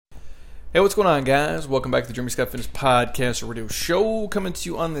Hey, what's going on, guys? Welcome back to the Jeremy Scott Fitness Podcast Radio Show, coming to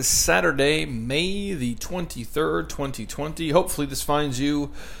you on this Saturday, May the 23rd, 2020. Hopefully this finds you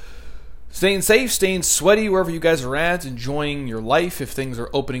staying safe, staying sweaty, wherever you guys are at, enjoying your life if things are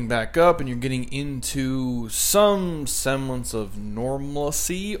opening back up and you're getting into some semblance of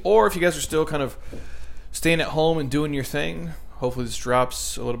normalcy, or if you guys are still kind of staying at home and doing your thing. Hopefully this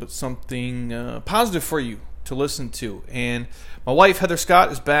drops a little bit something positive for you to listen to. And my wife, Heather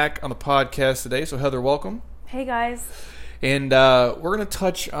Scott, is back on the podcast today. So, Heather, welcome. Hey, guys. And we're going to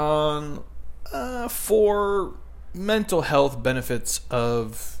touch on 4 mental health benefits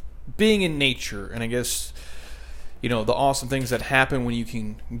of being in nature. And I guess, the awesome things that happen when you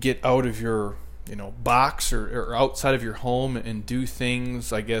can get out of your, box or outside of your home and do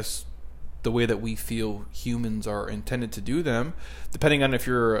things, I guess, the way that we feel humans are intended to do them, depending on if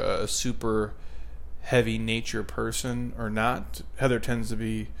you're a super heavy nature person or not. Heather tends to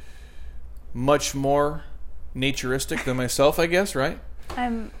be much more naturistic than myself, I guess, right?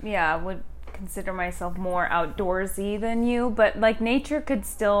 I would consider myself more outdoorsy than you, but like nature could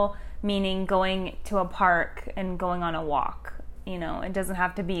still meaning going to a park and going on a walk. It doesn't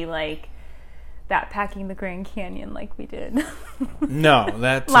have to be like backpacking the Grand Canyon like we did. No,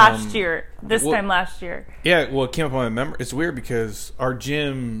 that's last year. Time last year. Yeah, well, it came up on my memory. It's weird because our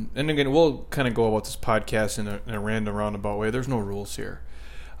gym, and again, we'll kind of go about this podcast in a random roundabout way. There's no rules here.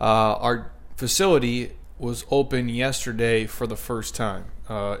 Our facility was open yesterday for the first time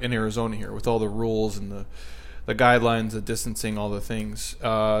in Arizona here, with all the rules and the guidelines, the distancing, all the things.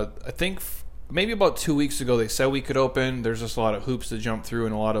 I think maybe about 2 weeks ago they said we could open. There's just a lot of hoops to jump through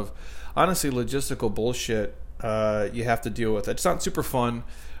and a lot of, honestly, logistical bullshit you have to deal with. It's not super fun,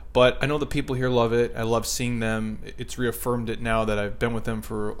 but I know the people here love it. I love seeing them. It's reaffirmed it now that I've been with them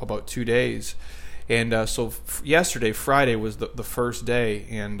for about 2 days. And so yesterday, Friday, was the first day.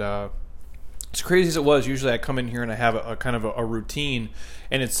 And as crazy as it was, usually I come in here and I have a kind of a routine.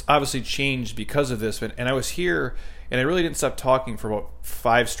 And it's obviously changed because of this. And I was here, and I really didn't stop talking for about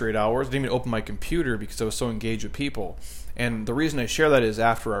 5 straight hours. I didn't even open my computer because I was so engaged with people. And the reason I share that is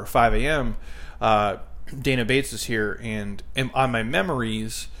after our 5 a.m., Dana Bates is here, and on my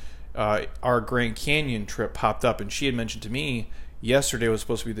memories, our Grand Canyon trip popped up, and she had mentioned to me yesterday was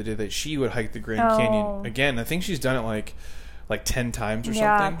supposed to be the day that she would hike the Grand Canyon again. I think she's done it like 10 times or something.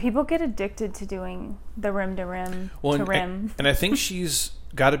 Yeah, people get addicted to doing the rim to rim to rim. And I think she's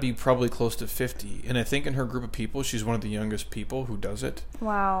got to be probably close to 50. And I think in her group of people, she's one of the youngest people who does it.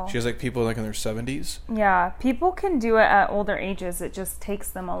 Wow. She has people in their 70s. Yeah, people can do it at older ages. It just takes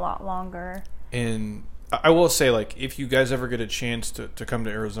them a lot longer. And I will say, if you guys ever get a chance to come to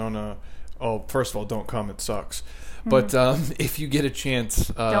Arizona, first of all, don't come. It sucks. But if you get a chance...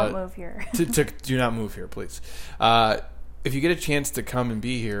 don't move here. Do not move here, please. If you get a chance to come and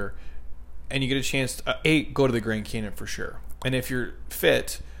be here, and you get a chance to, go to the Grand Canyon for sure. And if you're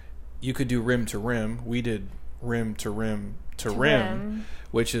fit, you could do rim to rim. We did rim to rim to rim,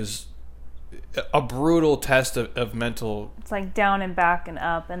 which is a brutal test of mental... It's like down and back and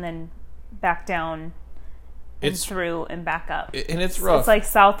up, and then back down and through and back up. And it's rough. It's like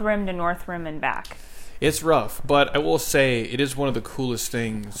south rim to north rim and back. It's rough, but I will say it is one of the coolest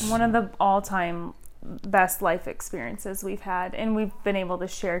things. One of the all-time best life experiences we've had, and we've been able to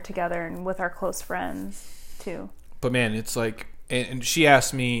share together and with our close friends too. But man, it's and she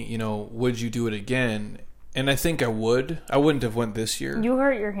asked me, would you do it again? And I think I would. I wouldn't have went this year. You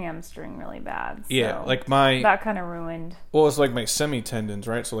hurt your hamstring really bad. So yeah, that kind of ruined. Well, it's like my semitendons,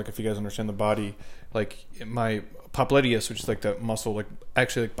 right? So if you guys understand the body, my popliteus, which is that muscle,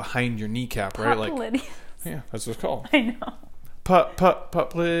 actually behind your kneecap, right? Popliteus. Yeah, that's what it's called. I know.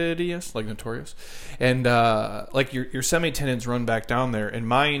 Popliteus, like Notorious, and your semitendons run back down there, and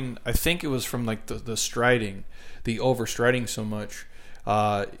mine, I think it was from the striding, the overstriding so much.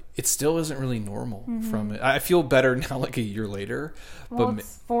 It still isn't really normal from it. I feel better now, a year later. Well,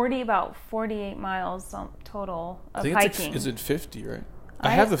 it's about 48 miles total of hiking. Is it 50? Right. I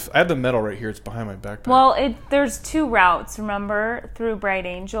have the medal right here. It's behind my backpack. Well, there's 2 routes. Remember, through Bright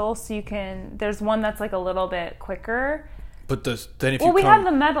Angel, so there's one that's a little bit quicker. But then if we have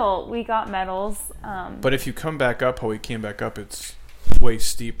the medal. We got medals. But if you come back up how we came back up, it's way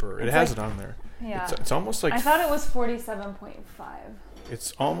steeper. It has it on there. Yeah. It's almost I thought it was 47.5.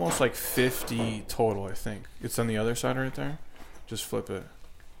 It's almost 50 total, I think. It's on the other side right there. Just flip it.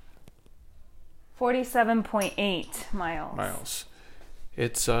 47.8 miles.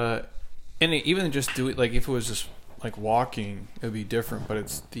 It's and even just do it if it was just walking, it would be different, but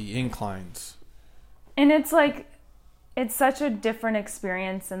it's the inclines. And it's it's such a different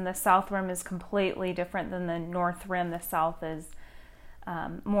experience, and the South Rim is completely different than the North Rim. The South is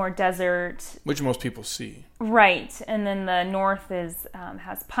more desert. Which most people see. Right. And then the north is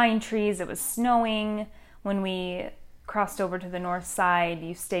has pine trees. It was snowing. When we crossed over to the north side,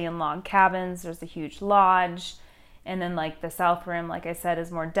 you stay in log cabins. There's a huge lodge. And then like the south rim, like I said,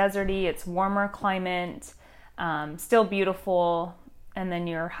 is more deserty. It's warmer climate, still beautiful. And then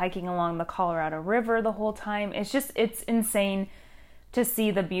you're hiking along the Colorado River the whole time. It's insane to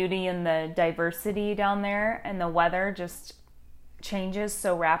see the beauty and the diversity down there, and the weather just changes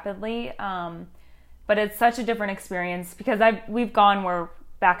so rapidly. But it's such a different experience because we've gone where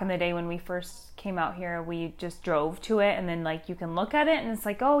back in the day when we first came out here, we just drove to it, and then like you can look at it and it's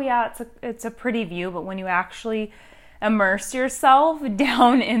like, oh yeah, it's a pretty view. But when you actually immerse yourself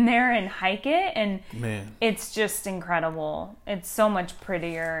down in there and hike it, and man, it's just incredible. It's so much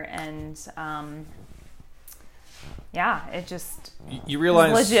prettier, and yeah, it just you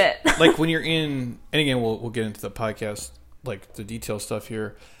realize legit. Like when you're in, and again we'll get into the podcast, like the detail stuff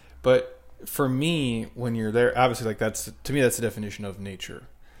here, but for me, when you're there, obviously, like that's, to me, that's the definition of nature.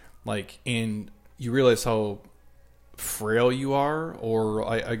 Like, and you realize how frail you are, or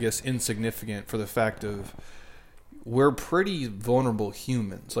I guess insignificant, for the fact of we're pretty vulnerable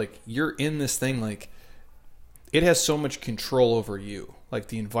humans. Like, you're in this thing, like, it has so much control over you, like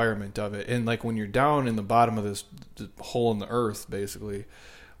the environment of it. And like when you're down in the bottom of this hole in the earth, basically,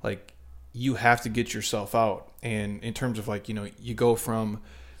 like you have to get yourself out. And in terms of like, you know, you go from,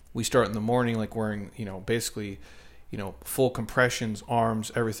 we start in the morning, like wearing, you know, basically, you know, full compressions,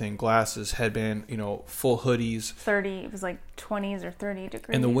 arms, everything, glasses, headband, you know, full hoodies. It was like 20s or 30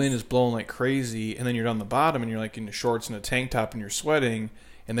 degrees. And the wind is blowing like crazy. And then you're down the bottom and you're like in the shorts and a tank top and you're sweating.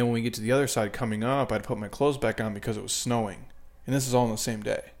 And then when we get to the other side coming up, I'd put my clothes back on because it was snowing. And this is all on the same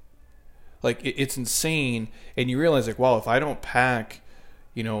day. Like, it's insane. And you realize, like, wow, if I don't pack,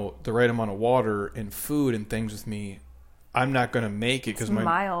 you know, the right amount of water and food and things with me, I'm not going to make it. Because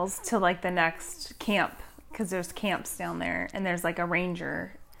miles to, like, the next camp. Because there's camps down there. And there's, like, a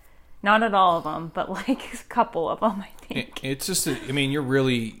ranger. Not at all of them, but, like, a couple of them, I think. It's just, I mean,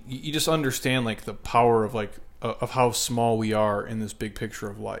 you just understand, like, the power of, like, of how small we are in this big picture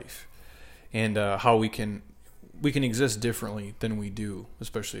of life, and how we can exist differently than we do,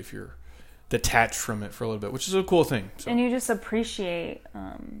 especially if you're detached from it for a little bit, which is a cool thing. So. And you just appreciate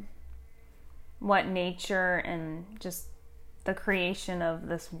what nature and just the creation of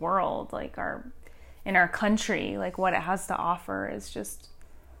this world, like in our country, like what it has to offer is just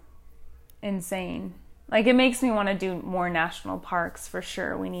insane. Like, it makes me want to do more national parks for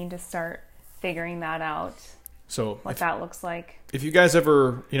sure. We need to start figuring that out. So what that looks like. If you guys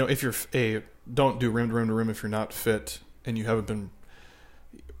ever, you know, if you're don't do rim to rim to rim if you're not fit and you haven't been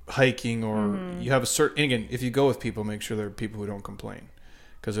hiking, or you have a certain, and again, if you go with people, make sure they're people who don't complain,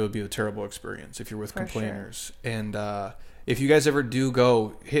 because it would be a terrible experience if you're with complainers. Sure. And if you guys ever do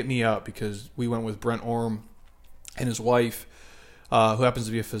go, hit me up, because we went with Brent Orm and his wife, who happens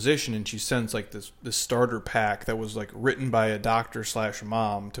to be a physician, and she sends like this starter pack that was like written by a doctor /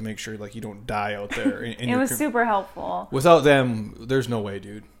 mom to make sure like you don't die out there. It was super helpful. Without them, there's no way,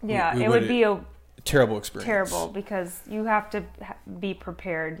 dude. Yeah, it would be a terrible experience. Terrible, because you have to be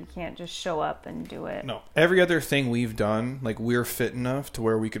prepared. You can't just show up and do it. No. Every other thing we've done, like, we're fit enough to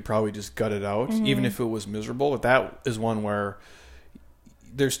where we could probably just gut it out, even if it was miserable. But that is one where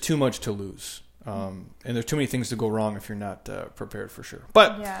there's too much to lose. And there's too many things to go wrong if you're not prepared, for sure.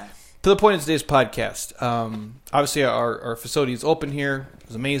 But to the point of today's podcast, obviously our facility is open here. It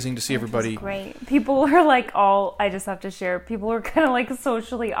was amazing to see everybody. Great. People were like I just have to share, people were kind of like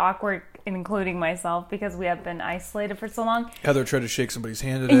socially awkward, including myself, because we have been isolated for so long. Heather tried to shake somebody's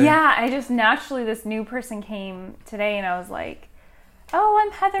hand today. Yeah, I just naturally, this new person came today and I was like, oh,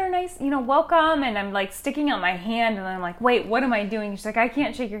 I'm Heather, nice, welcome. And I'm like sticking out my hand, and I'm like, wait, what am I doing? She's like, I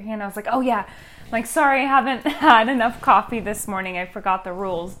can't shake your hand. I was like, oh yeah. I'm like, sorry, I haven't had enough coffee this morning. I forgot the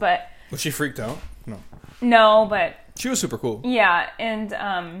rules. But was she freaked out? No, but she was super cool. Yeah, and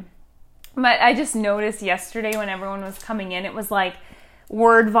but I just noticed yesterday when everyone was coming in, it was like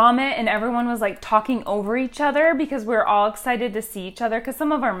word vomit, and everyone was like talking over each other because we're all excited to see each other, because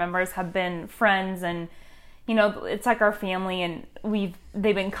some of our members have been friends, and it's like our family, and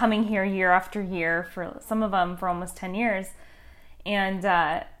they've been coming here year after year, for some of them for almost 10 years.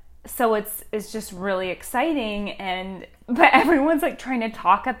 And so it's just really exciting, but everyone's like trying to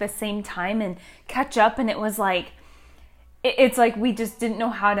talk at the same time and catch up, and it was like it's like we just didn't know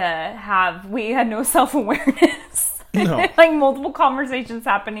how to we had no self-awareness. No. Like multiple conversations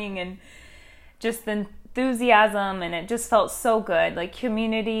happening, and just the enthusiasm, and it just felt so good. Like,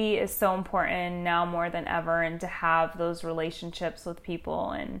 community is so important now more than ever, and to have those relationships with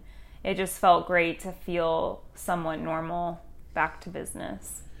people, and it just felt great to feel somewhat normal back to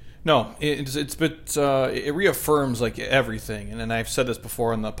business. No, it reaffirms like everything, and I've said this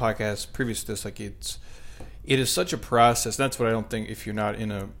before on the podcast previous to this. Like it is such a process. That's what I don't think if you're not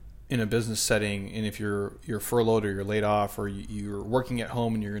in a business setting, and if you're furloughed or you're laid off or you're working at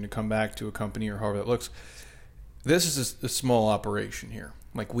home and you're going to come back to a company or however that looks. This is a small operation here.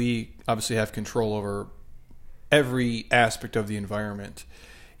 Like we obviously have control over every aspect of the environment.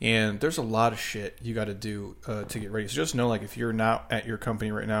 And there's a lot of shit you got to do to get ready. So just know, like, if you're not at your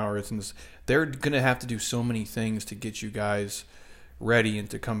company right now, or it's in this, they're gonna have to do so many things to get you guys ready and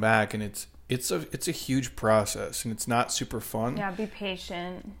to come back. And it's a huge process, and it's not super fun. Yeah, be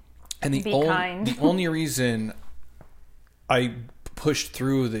patient. And be kind. The only reason I pushed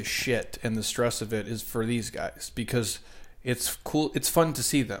through this shit and the stress of it is for these guys, because it's cool. It's fun to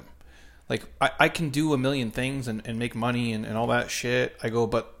see them. Like, I can do a million things and make money and all that shit. I go,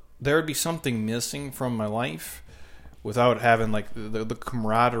 but there would be something missing from my life without having, like, the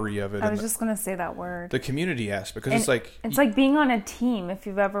camaraderie of it. I was just going to say that word. The community aspect. Because it's like being on a team. If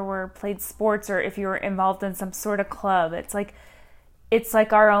you've ever played sports or if you were involved in some sort of club, it's like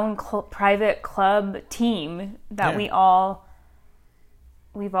our own private club team that we've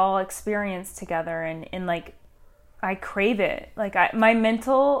all experienced together. And like, I crave it. Like my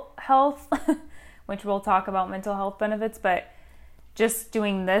mental health, which we'll talk about mental health benefits, but just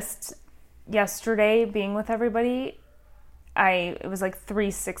doing this yesterday, being with everybody, it was like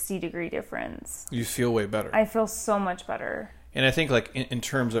 360-degree difference. You feel way better. I feel so much better. And I think like in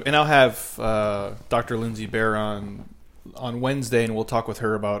terms of, and I'll have Dr. Lindsay Bear on Wednesday, and we'll talk with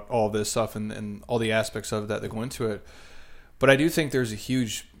her about all this stuff and all the aspects of that go into it. But I do think there's a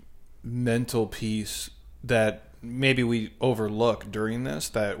huge mental piece that maybe we overlook during this,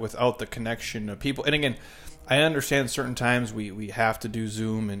 that without the connection of people, and again, I understand certain times we have to do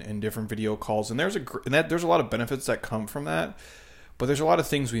Zoom and different video calls, and there's a lot of benefits that come from that, but there's a lot of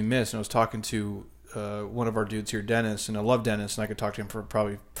things we miss. And I was talking to one of our dudes here, Dennis, and I love Dennis, and I could talk to him for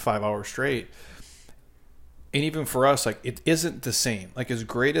probably 5 hours straight. And even for us, like, it isn't the same. Like, as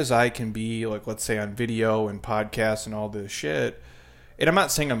great as I can be, like, let's say on video and podcasts and all this shit, and I'm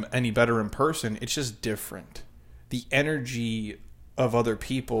not saying I'm any better in person, it's just different. The energy of other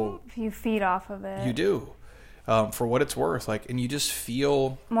people, you feed off of it. You do, for what it's worth. Like, and you just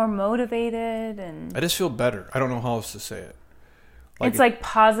feel more motivated, and I just feel better. I don't know how else to say it. Like, it's like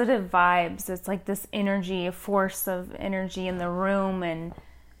positive vibes. It's like this energy, a force of energy in the room, and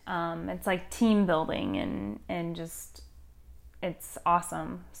it's like team building, and just it's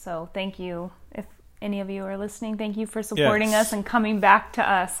awesome. So thank you, if any of you are listening. Thank you for supporting us and coming back to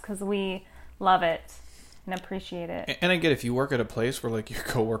us, because we love it and appreciate it. And I get, if you work at a place where like your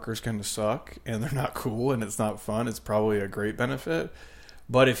coworkers kind of suck and they're not cool and it's not fun, it's probably a great benefit.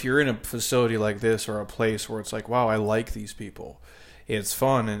 But if you're in a facility like this, or a place where it's like, wow, I like these people, it's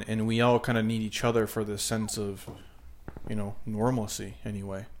fun, and we all kind of need each other for this sense of, normalcy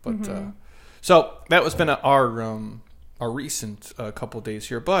anyway. But so that was been our recent couple days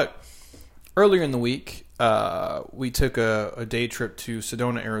here. But earlier in the week, we took a day trip to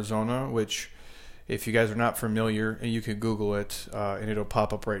Sedona, Arizona, which, if you guys are not familiar, and you can Google it, and it'll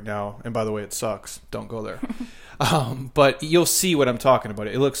pop up right now. And by the way, it sucks. Don't go there. But you'll see what I'm talking about.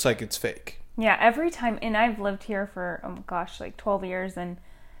 It looks like it's fake. Yeah, every time, and I've lived here for, like 12 years, and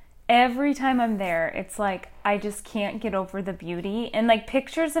every time I'm there, it's like, I just can't get over the beauty. And like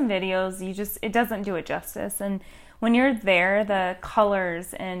pictures and videos, it doesn't do it justice. And when you're there, the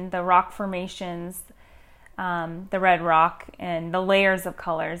colors and the rock formations, the red rock and the layers of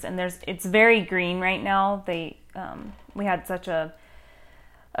colors, and it's very green right now. We had such a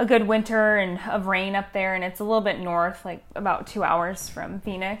good winter and of rain up there, and it's a little bit north, like about 2 hours from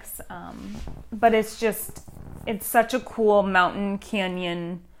Phoenix. But it's such a cool mountain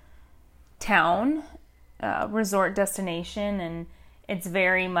canyon town, resort destination, and it's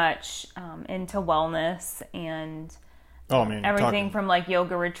very much into wellness and everything from like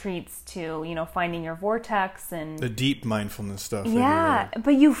yoga retreats to finding your vortex and the deep mindfulness stuff. Yeah,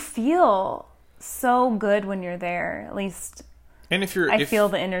 but you feel so good when you're there. At least, and I feel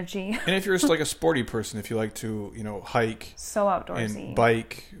the energy. And if you're just like a sporty person, if you like to hike, so outdoorsy, and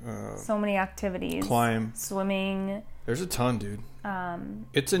bike, so many activities, climb, swimming. There's a ton, dude.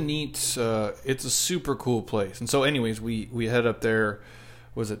 It's a neat, it's a super cool place. And so, anyways, we head up there.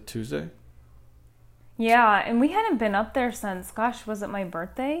 Was it Tuesday? Yeah, and we hadn't been up there since, was it my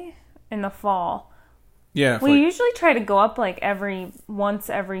birthday? In the fall. Yeah. We usually try to go up like once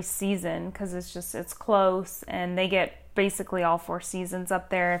every season, because it's close, and they get basically all 4 seasons up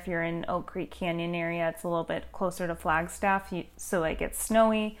there. If you're in Oak Creek Canyon area, it's a little bit closer to Flagstaff, so it gets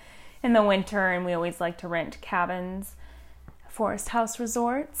snowy in the winter, and we always like to rent cabins Forest House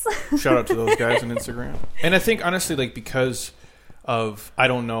Resorts. Shout out to those guys on Instagram. And I think, honestly, like, because of, I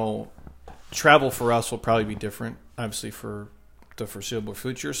don't know, travel for us will probably be different, obviously, for the foreseeable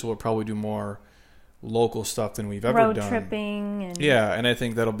future. So we'll probably do more local stuff than we've ever done. Road tripping. And yeah, and I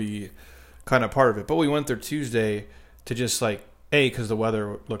think that'll be kind of part of it. But we went there Tuesday to just, like, because the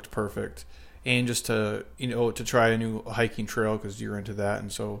weather looked perfect, and just to, to try a new hiking trail because you're into that.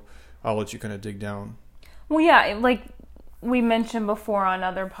 And so I'll let you kind of dig down. Well, yeah, like we mentioned before on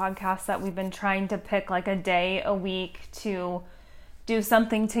other podcasts that we've been trying to pick like a day a week to do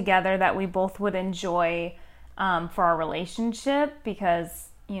something together that we both would enjoy for our relationship, because,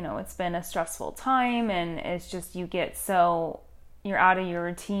 it's been a stressful time, and it's just you're out of your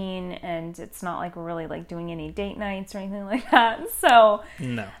routine, and it's not like we're really like doing any date nights or anything like that. So,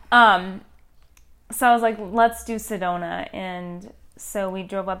 no. So I was like, let's do Sedona. And so we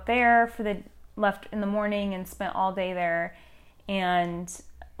drove up there left in the morning and spent all day there, and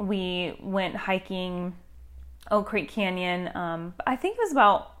we went hiking Oak Creek Canyon. I think it was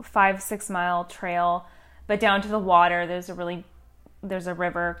about 5-6 mile trail, but down to the water. There's a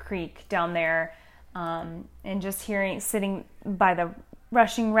river creek down there, and just sitting by the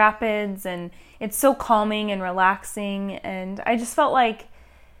rushing rapids, and it's so calming and relaxing, and I just felt like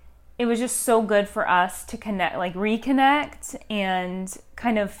it was just so good for us to reconnect and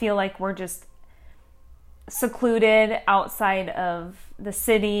kind of feel like we're just secluded outside of the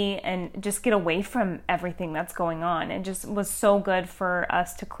city and just get away from everything that's going on. It just was so good for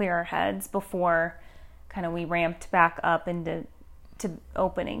us to clear our heads before kind of we ramped back up into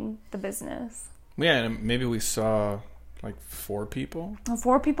opening the business. Yeah, and maybe we saw like 4 people.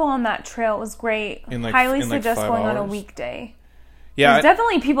 4 people on that trail. It was great. Highly suggest 5 going hours. on a weekday. Yeah, There's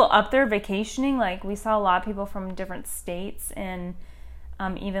definitely people up there vacationing. Like, we saw a lot of people from different states, and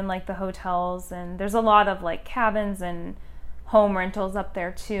even like the hotels, and there's a lot of like cabins and home rentals up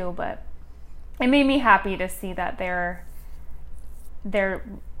there too. But it made me happy to see that they're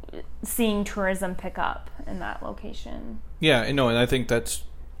seeing tourism pick up in that location. Yeah, and I think that's,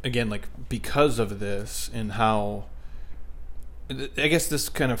 again, like, because of this and how, I guess this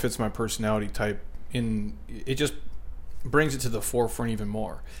kind of fits my personality type, it just brings it to the forefront even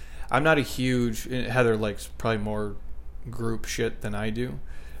more. I'm not a huge, Heather likes probably more group shit than I do,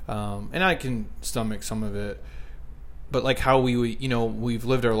 and I can stomach some of it, but like how we've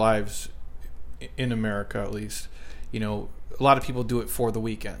lived our lives in America, at least, a lot of people do it for the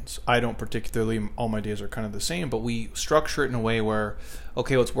weekends. I don't particularly. All my days are kind of the same, but we structure it in a way where,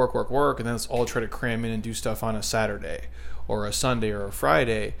 okay, let's work, and then let's all try to cram in and do stuff on a Saturday or a Sunday or a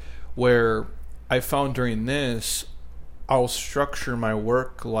Friday, where I found during this, I'll structure my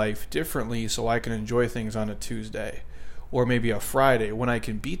work life differently so I can enjoy things on a Tuesday or maybe a Friday when I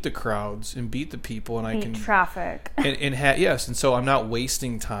can beat the crowds and beat the people, and I can traffic and so I'm not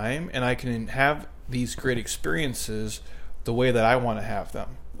wasting time, and I can have these great experiences the way that I want to have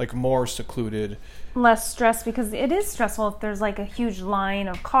them, like more secluded, less stress, because it is stressful if there's like a huge line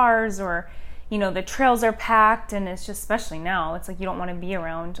of cars, or the trails are packed, and it's just, especially now, it's like you don't want to be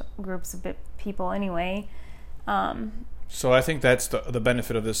around groups of people anyway. So I think that's the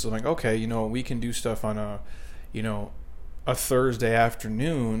benefit of this, is like, okay, we can do stuff on a Thursday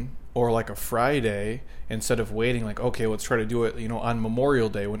afternoon or like a Friday, instead of waiting, like, okay, let's try to do it, on Memorial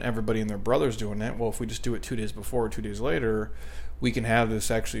Day when everybody and their brother's doing it. Well, if we just do it 2 days before or 2 days later, we can have this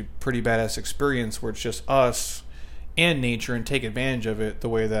actually pretty badass experience where it's just us and nature, and take advantage of it the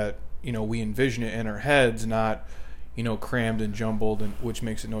way that, we envision it in our heads, not, crammed and jumbled, and which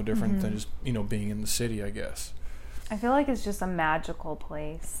makes it no different than just, being in the city, I guess. I feel like it's just a magical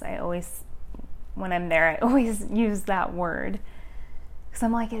place. When I'm there, I always use that word, because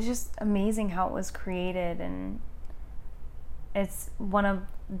I'm like, it's just amazing how it was created, and it's one of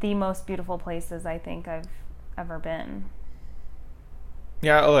the most beautiful places I think I've ever been.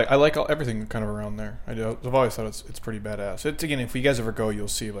 Yeah, I like everything kind of around there. I've always thought it's pretty badass. Again, if you guys ever go, you'll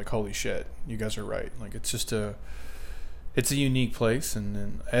see, like, holy shit, you guys are right. Like, it's just it's a unique place, and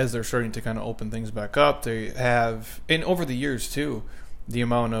then as they're starting to kind of open things back up, they have, and over the years too, the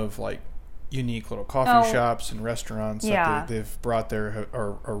amount of like unique little coffee shops and restaurants that they've brought there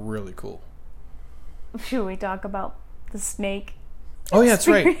are really cool. Should we talk about the snake? Oh yeah, that's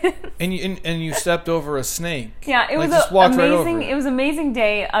right. And you stepped over a snake. Yeah, it was amazing. Right, it was an amazing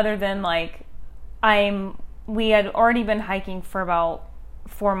day. Other than like, we had already been hiking for about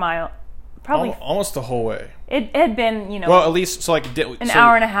 4 miles. Probably almost the whole way. It had been, well, at least so like an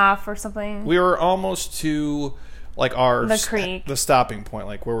hour and a half or something. We were almost to like the creek, the stopping point,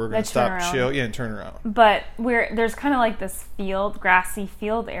 like where we're going to stop, chill, and turn around. But there's kind of like this grassy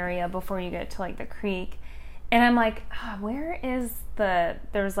field area before you get to like the creek, And I'm like, where is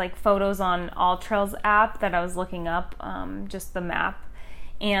there's like photos on All Trails app that I was looking up, just the map.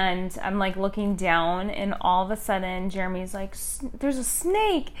 And I'm like looking down, and all of a sudden Jeremy's like, there's a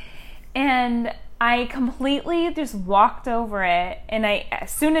snake. And I completely just walked over it. And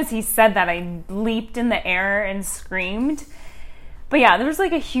as soon as he said that, I leaped in the air and screamed. But yeah, there was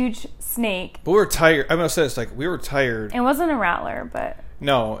like a huge snake. But we were tired. I'm going to say this, like, we were tired. It wasn't a rattler, but...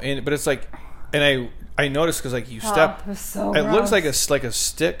 No, but it's like... And I noticed because, like, you step... it was so It gross. looks like a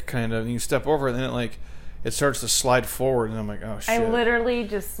stick, kind of, and you step over it, and then it, like... It starts to slide forward, and I'm like, oh, shit. I literally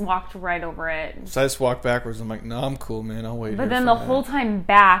just walked right over it. So I just walked backwards. I'm like, no, I'm cool, man. I'll wait. But then the whole time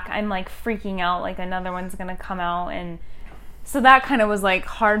back, I'm like freaking out, like another one's going to come out. And so that kind of was like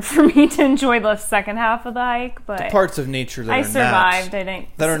hard for me to enjoy the second half of the hike. But the parts of nature that I survived.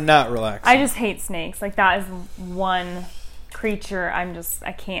 that are not relaxing. I just hate snakes. Like that is one creature I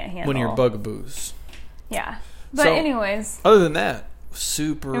can't handle. When you're bugaboos. Yeah. But so, anyways. Other than that,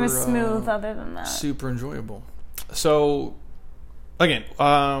 super... It was smooth other than that. Super enjoyable. So, again,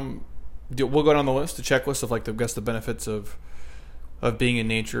 we'll go down the list, the checklist of, like, the benefits of being in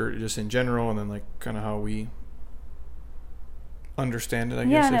nature just in general, and then, like, kind of how we understand it, I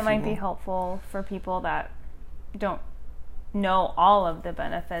guess. Yeah, and it might be helpful for people that don't know all of the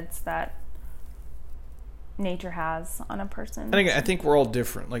benefits that nature has on a person. And again, I think we're all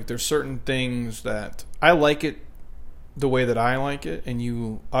different. Like, there's certain things that I like it the way that I like it, and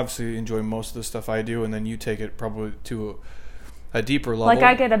you obviously enjoy most of the stuff I do, and then you take it probably to a deeper level. Like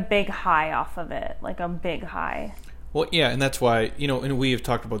I get a big high off of it, like a big high. Well, yeah, and that's why, and we have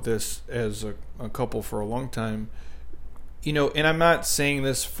talked about this as a couple for a long time, and I'm not saying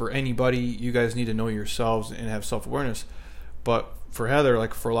this for anybody. You guys need to know yourselves and have self-awareness, but for Heather,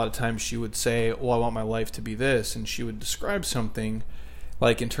 like, for a lot of times she would say, well, I want my life to be this, and she would describe something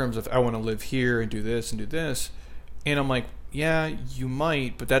like in terms of, I want to live here and do this and do this. And I'm like, yeah, you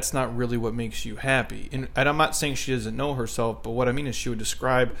might, but that's not really what makes you happy. And I'm not saying she doesn't know herself, but what I mean is she would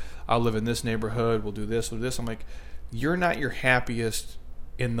describe, I'll live in this neighborhood, we'll do this, we'll do this. I'm like, you're not your happiest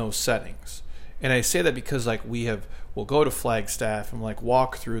in those settings. And I say that because, like, we'll go to Flagstaff and, like,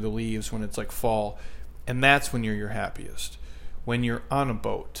 walk through the leaves when it's, like, fall, and that's when you're your happiest. When you're on a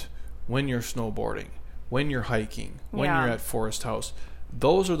boat, when you're snowboarding, when you're hiking, when you're at Forest House.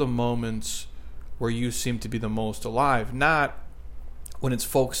 Those are the moments where you seem to be the most alive, not when it's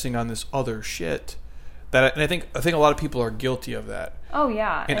focusing on this other shit. And I think a lot of people are guilty of that. Oh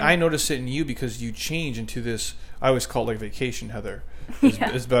yeah. And I notice it in you because you change into this. I always call it, like, vacation Heather.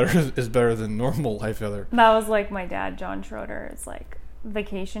 Is better than normal life Heather. That was like my dad, John Schroeder. It's like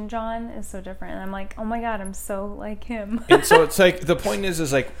vacation John is so different, and I'm like, oh my god, I'm so like him. And so it's like, the point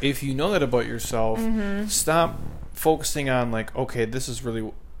is like, if you know that about yourself, stop focusing on, like, okay, this is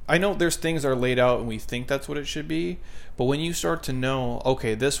really... I know there's things that are laid out and we think that's what it should be, but when you start to know,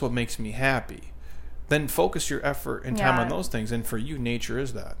 okay, this is what makes me happy, then focus your effort and time on those things. And for you, nature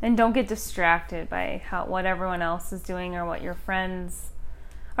is that. And don't get distracted by what everyone else is doing or what your friends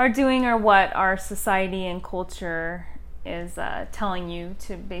are doing or what our society and culture is telling you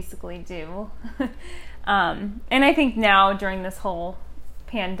to basically do. And I think now during this whole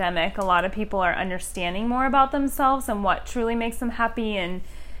pandemic, a lot of people are understanding more about themselves and what truly makes them happy, and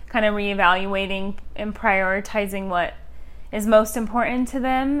kind of reevaluating and prioritizing what is most important to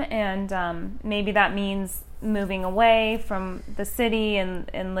them. And maybe that means moving away from the city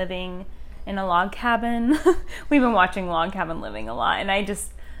and living in a log cabin. We've been watching Log Cabin Living a lot, and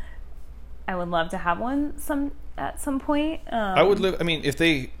I would love to have one at some point. I would live. If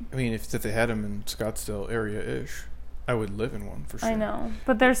they had them in Scottsdale area-ish, I would live in one for sure. I know,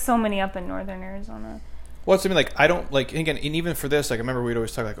 but there's so many up in northern Arizona. Well, it's like, I don't, like, again, and even for this, like, I remember we'd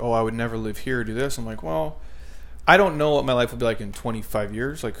always talk, like, oh, I would never live here or do this. I'm like, well, I don't know what my life will be like in 25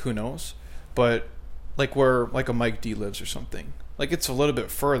 years. Like, who knows? But, like, where, like, a Mike D lives or something. Like, it's a little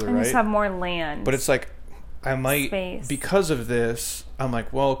bit further, and right? just have more land. But it's like, I might, space. Because of this, I'm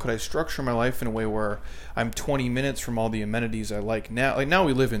like, well, could I structure my life in a way where I'm 20 minutes from all the amenities I like now? Like, now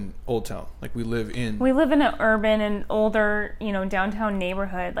we live in Old Town. Like, we live in an urban and older, downtown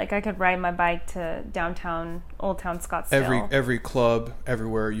neighborhood. Like, I could ride my bike to downtown, Old Town Scottsdale. Every club,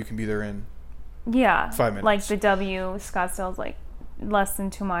 everywhere, you can be there in 5 minutes. Like the W, Scottsdale's like less than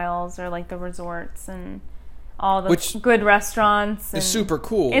 2 miles, or like the resorts and all the good restaurants. It's super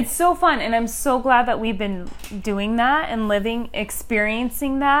cool. It's so fun, and I'm so glad that we've been doing that and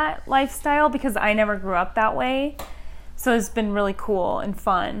experiencing that lifestyle, because I never grew up that way. So it's been really cool and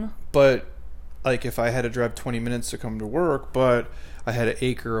fun. But, like, if I had to drive 20 minutes to come to work, but I had an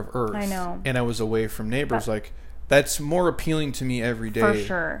acre of earth. I know. And I was away from neighbors, that's more appealing to me every day. For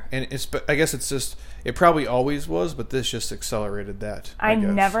sure. And I guess it's just, it probably always was, but this just accelerated that. I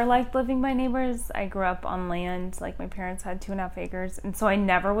never liked living by neighbors. I grew up on land, like my parents had 2.5 acres, and so I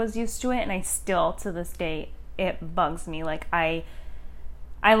never was used to it, and I still, to this day, it bugs me. Like, I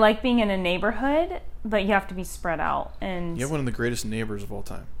like being in a neighborhood, but you have to be spread out. And you have one of the greatest neighbors of all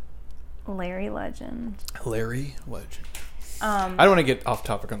time. Larry Legend. Larry Legend. I don't want to get off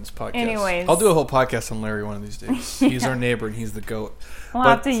topic on this podcast. Anyways. I'll do a whole podcast on Larry one of these days. Yeah. He's our neighbor and he's the GOAT. We'll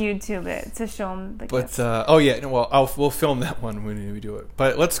have to YouTube it to show him the gift. We'll film that one when we do it.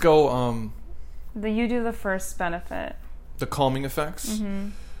 But let's go. You do the first benefit. The calming effects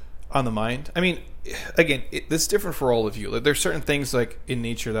on the mind. I mean, again, it's different for all of you. Like, there's certain things like in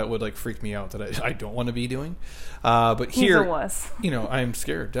nature that would like freak me out that I don't want to be doing. But here, I'm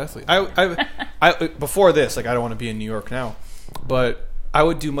scared. Definitely. I before this, like, I don't want to be in New York now, but I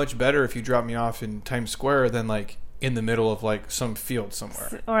would do much better if you dropped me off in Times Square than like in the middle of like some field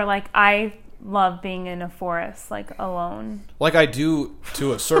somewhere. Or like I love being in a forest, like alone. Like I do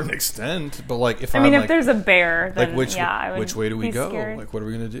to a certain extent, but like if if there's a bear, then like which way do we go? Scared. Like what are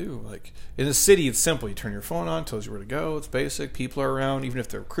we gonna do? Like in the city, it's simple. You turn your phone on, tells you where to go. It's basic. People are around, even if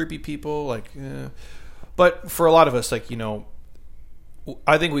they're creepy people. Like, but for a lot of us, like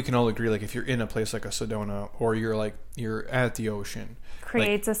I think we can all agree. Like if you're in a place like a Sedona, or you're at the ocean,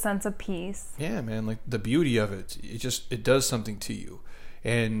 creates a sense of peace. Yeah, man. Like the beauty of it, it does something to you.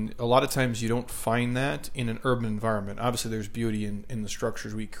 And a lot of times you don't find that in an urban environment. Obviously, there's beauty in the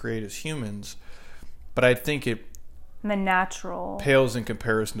structures we create as humans, but I think the natural pales in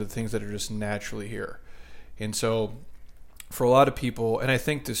comparison to the things that are just naturally here. And so, for a lot of people, and I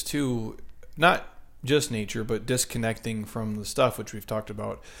think this too, not just nature, but disconnecting from the stuff which we've talked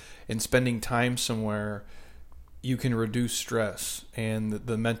about, and spending time somewhere, you can reduce stress and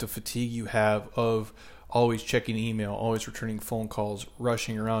the mental fatigue you have of always checking email, always returning phone calls,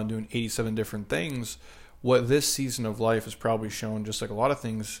 rushing around, doing 87 different things. What this season of life has probably shown, just like a lot of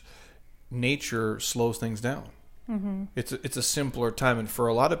things, nature slows things down. Mm-hmm. It's a simpler time. And for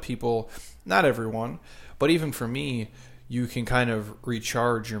a lot of people, not everyone, but even for me, you can kind of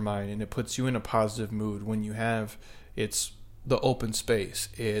recharge your mind, and it puts you in a positive mood when you have it's the open space.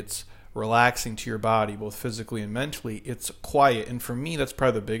 It's relaxing to your body, both physically and mentally. It's quiet, and for me, that's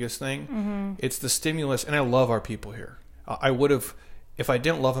probably the biggest thing. Mm-hmm. It's the stimulus, and I love our people here. I would have, if I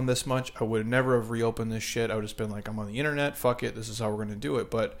didn't love them this much, I would never have reopened this shit. I would have just been like, I'm on the internet, fuck it, this is how we're going to do it.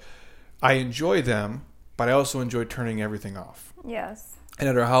 But I enjoy them, but I also enjoy turning everything off. Yes. And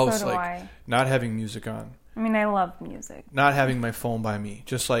at our house, not having music on. I mean, I love music. Not having my phone by me,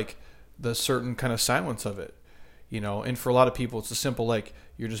 just like the certain kind of silence of it. And for a lot of people, it's a simple, like,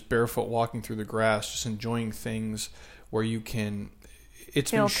 you're just barefoot walking through the grass, just enjoying things where you can...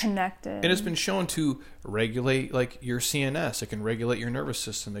 feel connected. And it's been shown to regulate, like, your CNS. It can regulate your nervous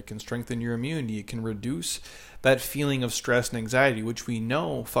system. It can strengthen your immunity. It can reduce that feeling of stress and anxiety, which we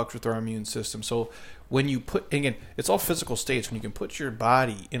know fucks with our immune system. So when you again, it's all physical states. When you can put your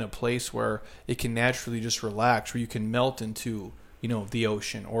body in a place where it can naturally just relax, where you can melt into... the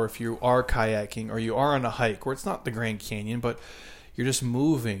ocean, or if you are kayaking, or you are on a hike where it's not the Grand Canyon, but you're just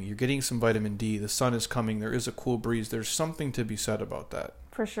moving, you're getting some vitamin D, the sun is coming, there is a cool breeze. There's something to be said about that.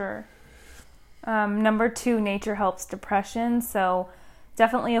 For sure. Number 2, nature helps depression. So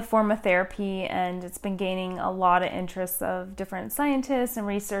definitely a form of therapy, and it's been gaining a lot of interest of different scientists and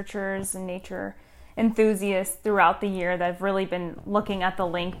researchers and nature enthusiasts throughout the year that have really been looking at the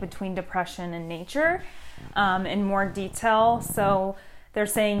link between depression and nature. In more detail. So they're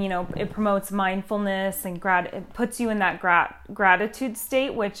saying, it promotes mindfulness and it puts you in that gratitude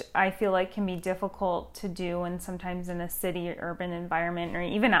state, which I feel like can be difficult to do, and sometimes in a city or urban environment, or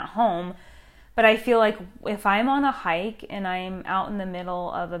even at home. But I feel like if I'm on a hike and I'm out in the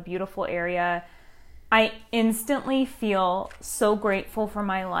middle of a beautiful area, I instantly feel so grateful for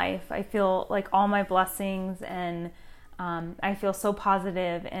my life. I feel like all my blessings, and I feel so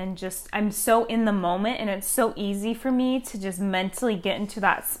positive, and just I'm so in the moment, and it's so easy for me to just mentally get into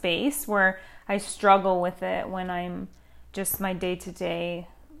that space where I struggle with it when I'm just my day-to-day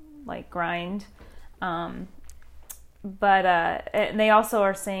like grind. But they also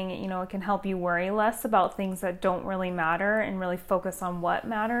are saying, it can help you worry less about things that don't really matter and really focus on what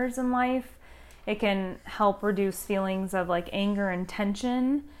matters in life. It can help reduce feelings of like anger and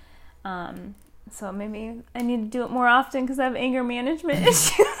tension. So maybe I need to do it more often because I have anger management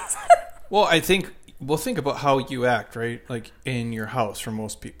issues. Well, think about how you act, right? Like in your house for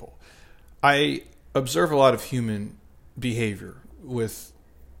most people. I observe a lot of human behavior with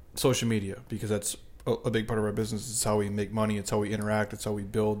social media because that's a big part of our business. It's how we make money. It's how we interact. It's how we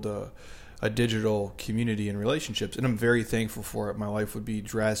build a digital community and relationships, and I'm very thankful for it. My life would be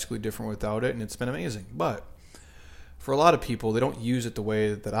drastically different without it, and it's been amazing. But for a lot of people, they don't use it the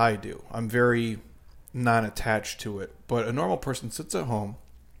way that I do. I'm very non-attached to it. But a normal person sits at home,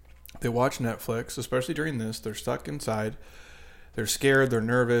 they watch Netflix, especially during this, they're stuck inside, they're scared, they're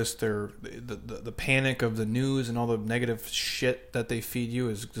nervous, the panic of the news and all the negative shit that they feed you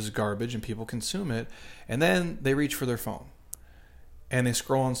is garbage, and people consume it, and then they reach for their phone. And they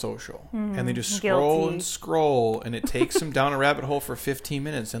scroll on social, and they just scroll and scroll, and it takes them down a rabbit hole for 15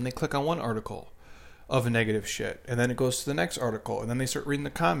 minutes, and they click on one article of negative shit, and then it goes to the next article, and then they start reading the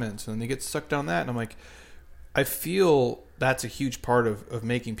comments, and then they get sucked down that, and I'm like, I feel that's a huge part of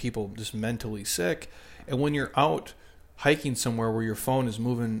making people just mentally sick. And when you're out hiking somewhere where your phone is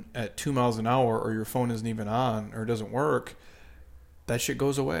moving at 2 miles an hour, or your phone isn't even on, or doesn't work, that shit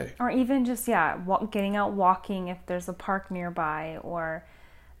goes away. Or even just, getting out walking if there's a park nearby, or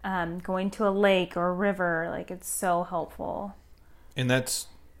going to a lake or a river. Like, it's so helpful. And that's,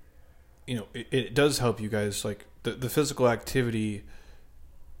 it does help you guys. Like, the physical activity,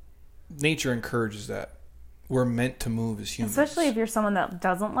 nature encourages that. We're meant to move as humans. Especially if you're someone that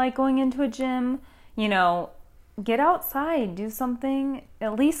doesn't like going into a gym, get outside, do something,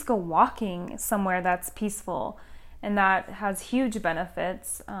 at least go walking somewhere that's peaceful. And that has huge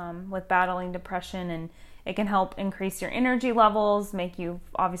benefits with battling depression, and it can help increase your energy levels, make you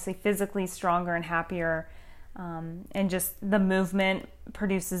obviously physically stronger and happier. And just the movement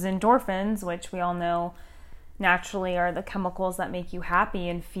produces endorphins, which we all know naturally are the chemicals that make you happy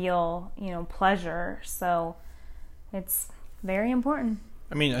and feel, pleasure. So it's very important.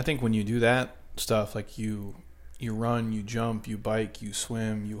 I mean, I think when you do that stuff, like you run, you jump, you bike, you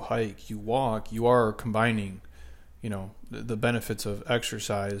swim, you hike, you walk, you are combining the benefits of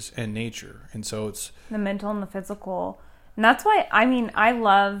exercise and nature. And so it's the mental and the physical. And that's why, I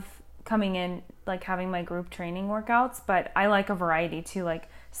love coming in, like having my group training workouts, but I like a variety too. Like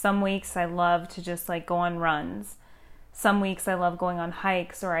some weeks I love to just like go on runs. Some weeks I love going on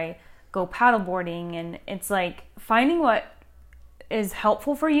hikes, or I go paddleboarding, and it's like finding what is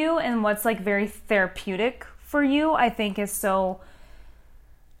helpful for you and what's like very therapeutic for you, I think is so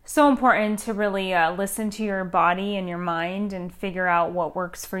important to really listen to your body and your mind and figure out what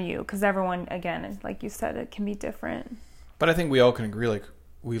works for you. Because everyone, again, like you said, it can be different. But I think we all can agree, like,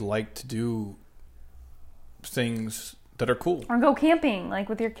 we like to do things that are cool. Or go camping, like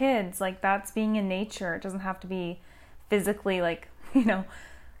with your kids. Like, that's being in nature. It doesn't have to be physically, like,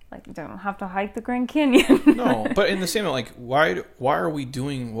 like you don't have to hike the Grand Canyon. No, but in the same way, like, why are we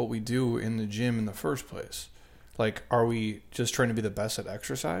doing what we do in the gym in the first place? Like, are we just trying to be the best at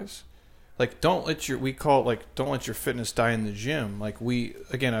exercise? Like, don't let your fitness die in the gym. Like,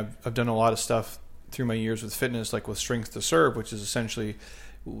 I've done a lot of stuff through my years with fitness, like with Strength to Serve, which is essentially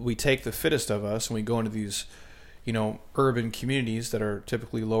we take the fittest of us and we go into these, urban communities that are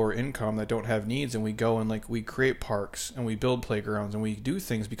typically lower income, that don't have needs, and we go and like we create parks and we build playgrounds and we do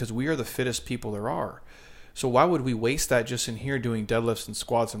things because we are the fittest people there are. So why would we waste that just in here doing deadlifts and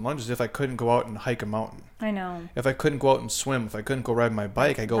squats and lunges if I couldn't go out and hike a mountain? I know. If I couldn't go out and swim, if I couldn't go ride my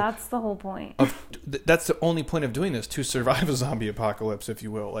bike, I go... That's the whole point. That's the only point of doing this, to survive a zombie apocalypse, if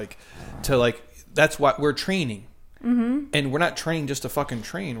you will. That's why we're training. Mm-hmm. And we're not training just to fucking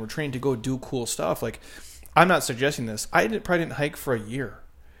train. We're training to go do cool stuff. Like, I'm not suggesting this. Probably didn't hike for a year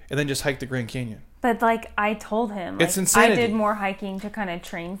and then just hike the Grand Canyon. But, like, I told him. It's insanity. I did more hiking to kind of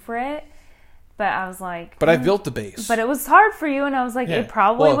train for it. But I was like... But I built the base. But it was hard for you, and I was like, it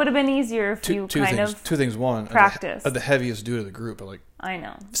probably would have been easier if you two things. One, practice. The heaviest dude of the group, like, I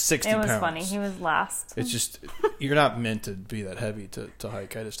know. 60 pounds. It was funny. He was last. It's just, you're not meant to be that heavy to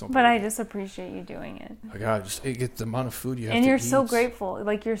hike. I just don't. But I just appreciate you doing it. Oh God, it gets the amount of food you have and to eat. And you're so grateful.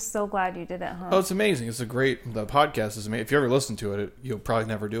 Like, you're so glad you did it, huh? Oh, it's amazing. The podcast is amazing. If you ever listen to it, you'll probably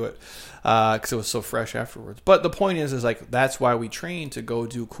never do it. Because it was so fresh afterwards. But the point is like, that's why we train to go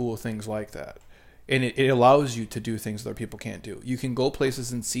do cool things like that. And it allows you to do things that other people can't do. You can go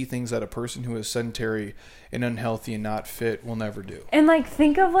places and see things that a person who is sedentary and unhealthy and not fit will never do. And like,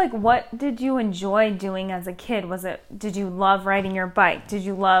 think of like, what did you enjoy doing as a kid? Did you love riding your bike? Did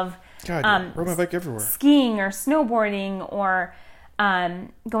you love ride my bike everywhere. Skiing or snowboarding or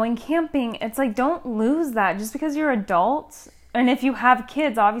going camping? It's like, don't lose that just because you're adults. And if you have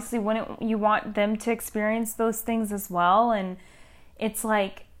kids, obviously you want them to experience those things as well. And it's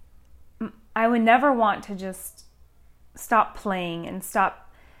like, I would never want to just stop playing and stop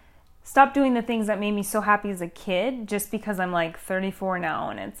doing the things that made me so happy as a kid just because I'm like 34 now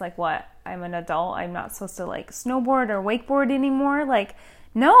and it's like, what? I'm an adult. I'm not supposed to like snowboard or wakeboard anymore. Like,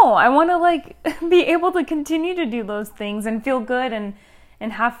 no, I want to like be able to continue to do those things and feel good and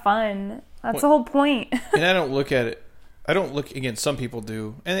have fun. That's the whole point. And I don't look at it. I don't look, again, some people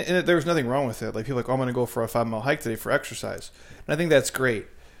do. And there's nothing wrong with it. Like, people are like, oh, I'm going to go for a 5-mile hike today for exercise. And I think that's great.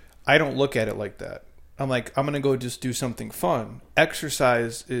 I don't look at it like that. I'm like, I'm going to go just do something fun.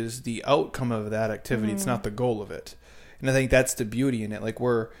 Exercise is the outcome of that activity. It's not the goal of it. And I think that's the beauty in it. Like,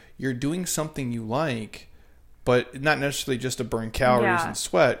 where you're doing something you like, but not necessarily just to burn calories and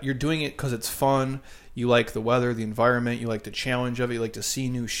sweat. You're doing it because it's fun. You like the weather, the environment. You like the challenge of it. You like to see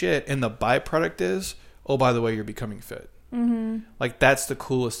new shit. And the byproduct is, oh, by the way, you're becoming fit. Like, that's the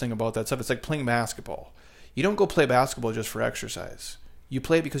coolest thing about that stuff. It's like playing basketball. You don't go play basketball just for exercise. You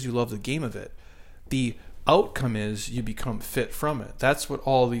play because you love the game of it. The outcome is you become fit from it. That's what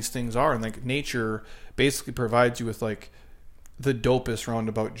all these things are. And like, nature basically provides you with like the dopest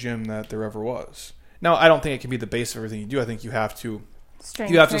roundabout gym that there ever was. Now, I don't think it can be the base of everything you do. I think you have to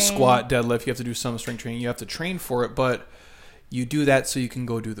to squat, deadlift, you have to do some strength training, you have to train for it, but you do that so you can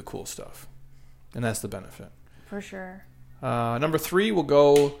go do the cool stuff. And that's the benefit. For sure. Number 3, we'll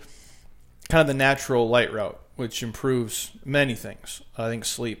go kind of the natural light route, which improves many things. I think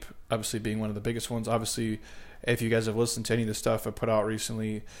sleep, obviously, being one of the biggest ones. Obviously, if you guys have listened to any of the stuff I put out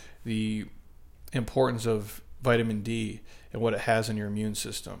recently, the importance of vitamin D and what it has in your immune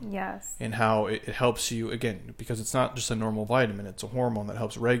system. Yes. And how it helps you, again, because it's not just a normal vitamin, it's a hormone that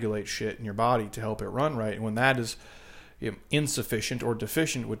helps regulate shit in your body to help it run right. And when that is insufficient or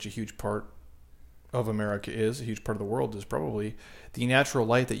deficient, which a huge part of America is, a huge part of the world is probably, the natural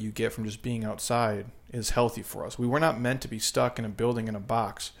light that you get from just being outside is healthy for us. We were not meant to be stuck in a building in a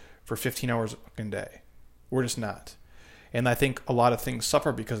box for 15 hours a fucking day. We're just not. And I think a lot of things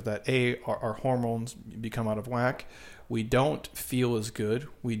suffer because of that. Our hormones become out of whack. We don't feel as good.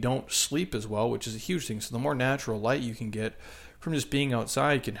 We don't sleep as well, which is a huge thing. So the more natural light you can get from just being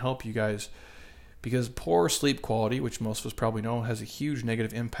outside can help you guys, because poor sleep quality, which most of us probably know, has a huge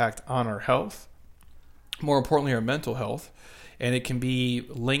negative impact on our health. More importantly, our mental health. And it can be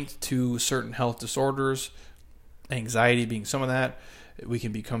linked to certain health disorders, anxiety being some of that. We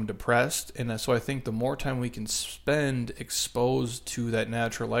can become depressed. And so I think the more time we can spend exposed to that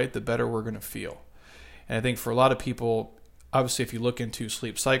natural light, the better we're going to feel. And I think for a lot of people, obviously, if you look into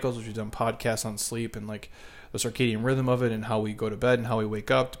sleep cycles, which we've done podcasts on sleep and like the circadian rhythm of it and how we go to bed and how we wake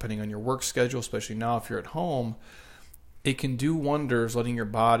up, depending on your work schedule, especially now if you're at home, it can do wonders letting your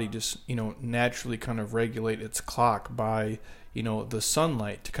body just, naturally kind of regulate its clock by, the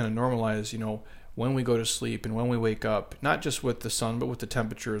sunlight to kind of normalize, when we go to sleep and when we wake up, not just with the sun, but with the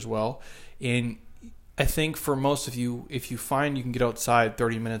temperature as well. And I think for most of you, if you find you can get outside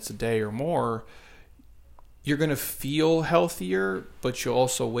 30 minutes a day or more, you're going to feel healthier, but you'll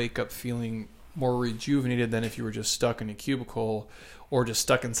also wake up feeling more rejuvenated than if you were just stuck in a cubicle or just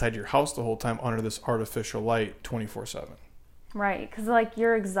stuck inside your house the whole time under this artificial light 24/7. Right, because like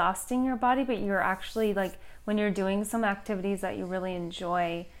you're exhausting your body, but you're actually like when you're doing some activities that you really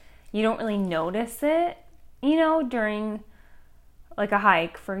enjoy, you don't really notice it, during like a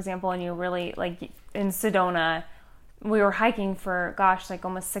hike, for example, and you really like in Sedona, we were hiking for like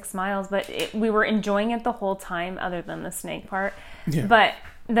almost 6 miles, but we were enjoying it the whole time other than the snake part. Yeah. But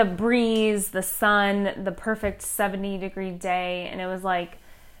the breeze, the sun, the perfect 70-degree day, and it was like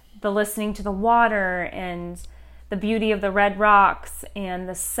the listening to the water and the beauty of the red rocks and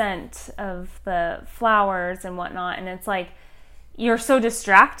the scent of the flowers and whatnot. And it's like you're so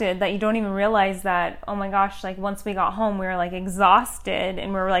distracted that you don't even realize that, oh my gosh, like once we got home, we were like exhausted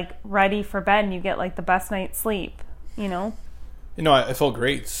and we were like ready for bed, and you get like the best night's sleep, I felt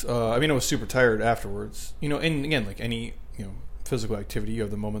great. I was super tired afterwards, and again, like any, physical activity, you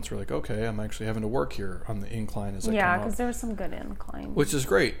have the moments where like, okay, I'm actually having to work here on the incline as I come up. Yeah, because there was some good incline. Which is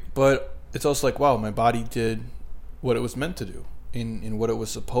great. But it's also like, wow, my body did what it was meant to do in what it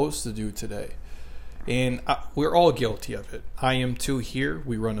was supposed to do today. And we're all guilty of it. I am too here.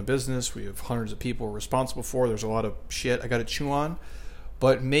 We run a business. We have hundreds of people we're responsible for. There's a lot of shit I got to chew on.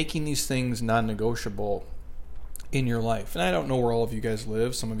 But making these things non-negotiable in your life. And I don't know where all of you guys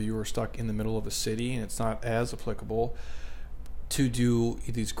live. Some of you are stuck in the middle of a city and it's not as applicable to do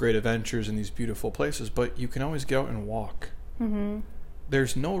these great adventures in these beautiful places, but you can always get out and walk. Mm-hmm.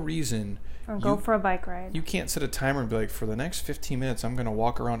 There's no reason. Or go for a bike ride. You can't set a timer and be like, for the next 15 minutes, I'm going to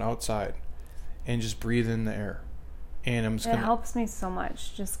walk around outside and just breathe in the air. And I'm just It helps me so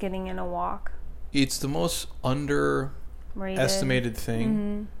much, just getting in a walk. It's the most underestimated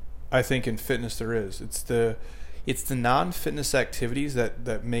thing, I think, in fitness there is. It's the non-fitness activities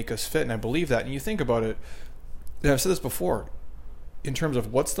that make us fit, and I believe that. And you think about it, and I've said this before, in terms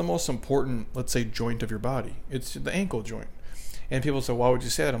of what's the most important, let's say, joint of your body. It's the ankle joint. And people say, why would you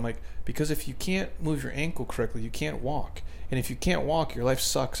say that? I'm like, because if you can't move your ankle correctly, you can't walk. And if you can't walk, your life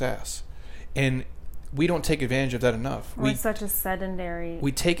sucks ass. And we don't take advantage of that enough. We're such a sedentary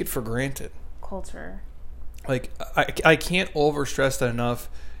we take it for granted. Culture. Like, I can't overstress that enough.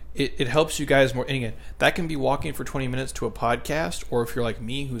 It helps you guys more. And again, that can be walking for 20 minutes to a podcast, or if you're like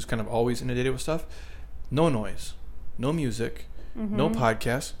me, who's kind of always inundated with stuff, no noise, no music, no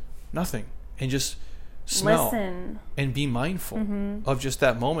podcast, nothing. And just smell. Listen. And be mindful of just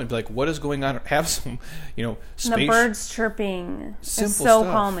that moment. Be like, what is going on? Have some, space. The birds chirping is so stuff.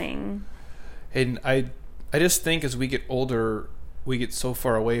 calming. And I just think as we get older, we get so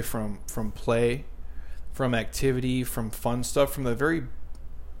far away from play, from activity, from fun stuff, from the very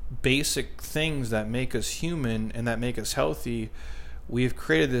basic things that make us human and that make us healthy. We've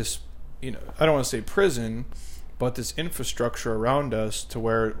created this, I don't want to say prison, but this infrastructure around us to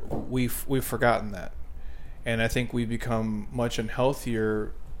where we've forgotten that. And I think we've become much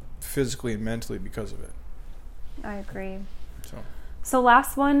unhealthier physically and mentally because of it. I agree. So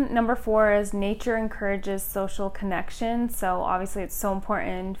last one, number 4, is nature encourages social connection. So obviously it's so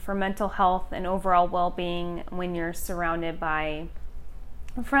important for mental health and overall well-being when you're surrounded by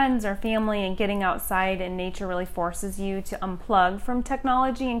friends or family, and getting outside in nature really forces you to unplug from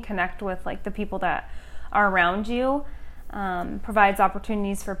technology and connect with like the people that are around you. Provides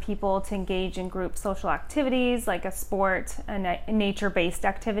opportunities for people to engage in group social activities like a sport, a nature-based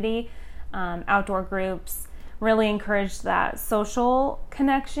activity, outdoor groups. Really encourage that social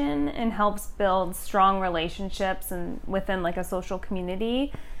connection and helps build strong relationships and within like a social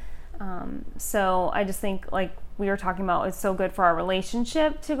community. So I just think, like we were talking about, it's so good for our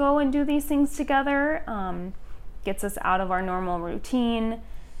relationship to go and do these things together. Gets us out of our normal routine,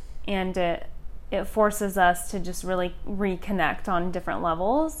 and it forces us to just really reconnect on different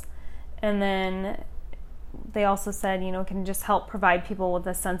levels. And then they also said, can just help provide people with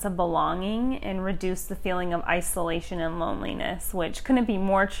a sense of belonging and reduce the feeling of isolation and loneliness, which couldn't be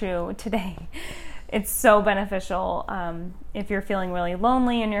more true today. It's so beneficial if you're feeling really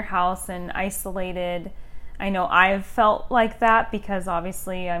lonely in your house and isolated. I know I've felt like that because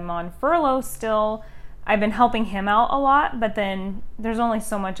obviously I'm on furlough still. I've been helping him out a lot, but then there's only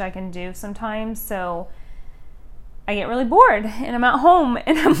so much I can do sometimes, so I get really bored and I'm at home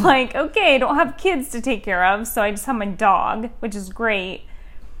and I'm like, okay, I don't have kids to take care of, so I just have my dog, which is great.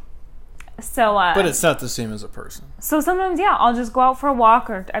 So, but it's not the same as a person. So sometimes, I'll just go out for a walk,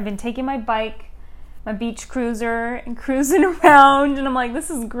 or I've been taking my bike, my beach cruiser, and cruising around, and I'm like, this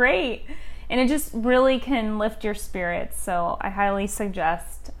is great. And it just really can lift your spirits. So I highly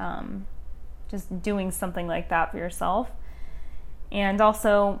suggest just doing something like that for yourself. And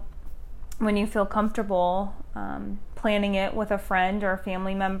also, when you feel comfortable, planning it with a friend or a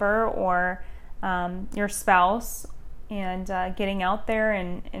family member or your spouse, and getting out there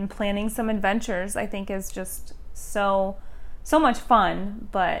and planning some adventures, I think is just so much fun.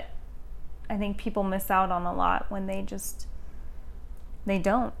 But I think people miss out on a lot when they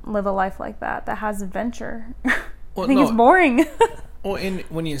don't live a life like that has adventure. Well, I think it's boring. Well, and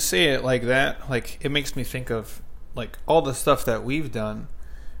when you say it like that, like, it makes me think of like all the stuff that we've done,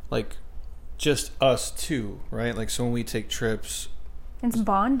 like just us two, right? Like, so when we take trips, it's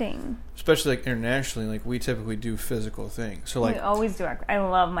bonding. Especially like internationally, like we typically do physical things. So like we always do. I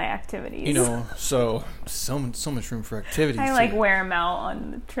love my activities. So much room for activities. I like wear them out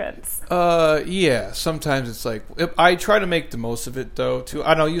on the trips. Yeah. Sometimes it's like I try to make the most of it though. Too.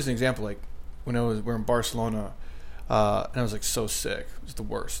 I'll use an example. Like when we're in Barcelona, and I was like so sick. It was the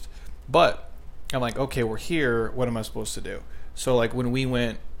worst. But I'm like, okay, we're here. What am I supposed to do? So like when we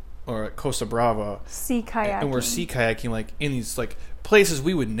went or at Costa Brava, sea kayaking, and we're sea kayaking like in these like places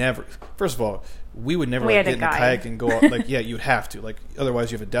we would never. First of all, we would never get in a kayak and go out. Like, yeah, you'd have to. Like,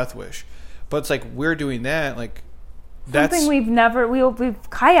 otherwise you have a death wish. But it's like we're doing that. Like, that's something we've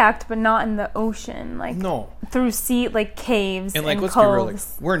kayaked, but not in the ocean. Like, no, through sea, like caves and let's coves. Be real,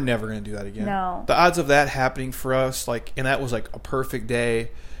 like, we're never gonna do that again. No, the odds of that happening for us, like, and that was like a perfect day.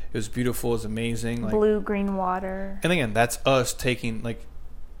 It was beautiful. It was amazing. Like, blue green water. And again, that's us taking like,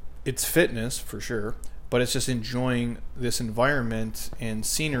 it's fitness for sure. But it's just enjoying this environment and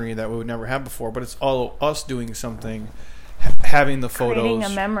scenery that we would never have before. But it's all us doing something, having the photos. Creating a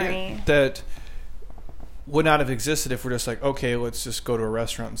memory. That would not have existed if we're just like, okay, let's just go to a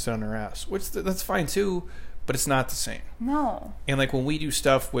restaurant and sit on our ass. Which, that's fine too, but it's not the same. No. And like when we do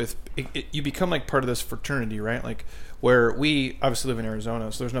stuff with, you become like part of this fraternity, right? Like where we obviously live in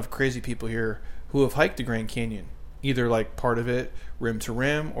Arizona, so there's enough crazy people here who have hiked the Grand Canyon. Either like part of it, rim to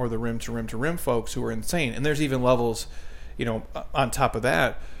rim, or the rim to rim to rim folks who are insane. And there's even levels, on top of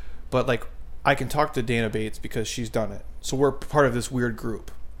that. But like, I can talk to Dana Bates because she's done it. So we're part of this weird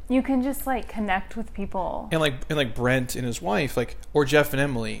group. You can just like connect with people. And like Brent and his wife, like, or Jeff and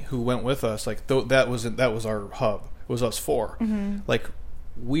Emily who went with us, like that was our hub. It was us 4. Like,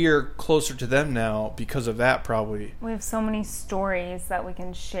 we're closer to them now because of that, probably. We have so many stories that we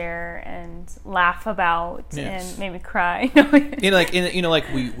can share and laugh about and maybe cry.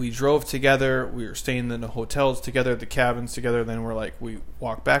 We drove together, we were staying in the hotels together, the cabins together, then we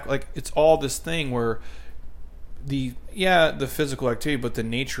walked back. Like, it's all this thing where the physical activity, but the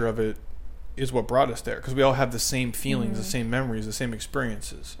nature of it is what brought us there, because we all have the same feelings, the same memories, the same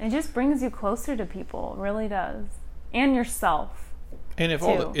experiences. It just brings you closer to people. It really does. And yourself. And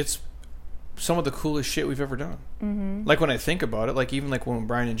it's some of the coolest shit we've ever done. Like, when I think about it, like, even like when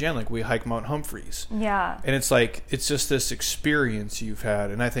Brian and Jen, like, we hike Mount Humphreys. Yeah. And it's like, it's just this experience you've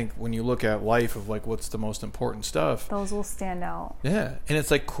had. And I think when you look at life of like what's the most important stuff, those will stand out. Yeah. And it's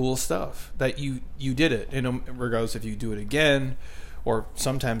like cool stuff that you did it. And regardless if you do it again, or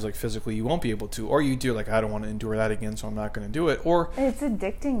sometimes like physically you won't be able to, or you do like, I don't want to endure that again, so I'm not going to do it. Or it's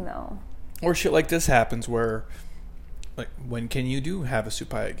addicting though. Or shit like this happens where, like, when can you do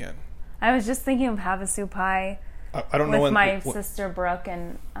Havasupai again? I was just thinking of Havasupai. I don't know with when my sister Brooke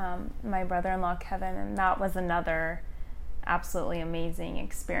and my brother-in-law Kevin, and that was another absolutely amazing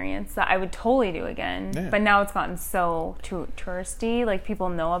experience that I would totally do again. Yeah. But now it's gotten so touristy, like people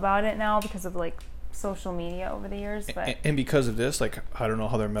know about it now because of like social media over the years. But and because of this, like, I don't know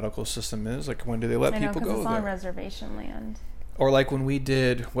how their medical system is. Like, when do they let people go it's there? on reservation land. Or like when we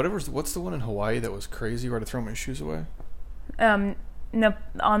did what's the one in Hawaii that was crazy where I had to throw my shoes away? On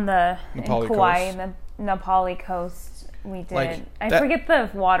the Nepali Kauai, the Nepali coast, we did. Like I forget the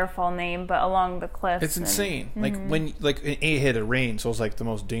waterfall name, but along the cliffs. It's insane. Like when it had rain, so it was like the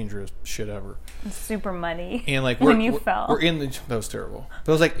most dangerous shit ever. It's super muddy. And like when you fell, that was terrible.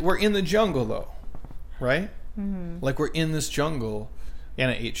 But it was like we're in the jungle though, right? Like we're in this jungle. And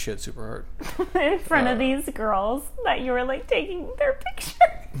I ate shit super hard. In front of these girls that you were like taking their picture.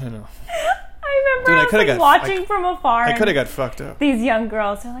 I know. I remember I was watching from afar. I could have got fucked up. These young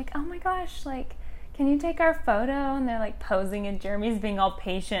girls are like, oh my gosh, like, can you take our photo? And they're like posing, and Jeremy's being all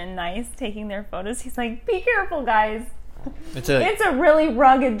patient and nice, taking their photos. He's like, be careful, guys. It's a really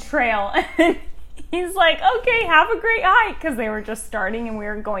rugged trail. And he's like, okay, have a great hike. Because they were just starting and we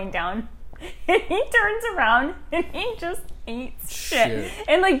were going down. And he turns around and he just eats shit.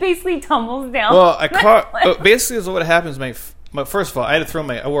 And like basically tumbles down. Well, I caught basically is what happens. My first of all, I had to throw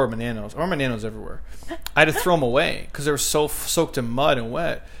I wore my nanos. I wore my nanos everywhere. I had to throw them away because they were so soaked in mud and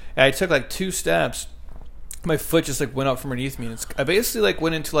wet. And I took like 2 steps. My foot just like went out from underneath me. And I basically like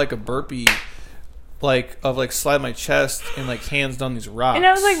went into like a burpee, slide my chest and like hands down these rocks. And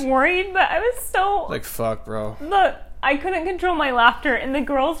I was like worried, but I was so like, fuck, bro. Look. I couldn't control my laughter, and the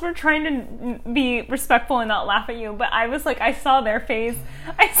girls were trying to be respectful and not laugh at you, but I was like, I saw their face.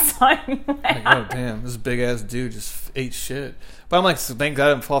 I saw you laugh. Like, oh, damn, this big-ass dude just ate shit. But I'm like, thank God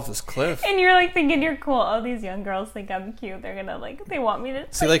I didn't fall off this cliff. And you're like thinking you're cool. Oh, these young girls think I'm cute. They're gonna, like, they want me to...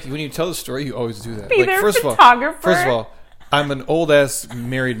 See, like, when you tell the story, you always do that. Be like, their photographer. First of all, I'm an old-ass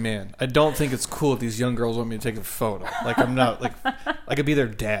married man. I don't think it's cool if these young girls want me to take a photo. Like, I'm not, like, I could be their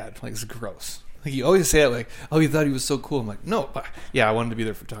dad. Like, it's gross. Like, you always say it like, oh, you thought he was so cool. I'm like, no, yeah, I wanted to be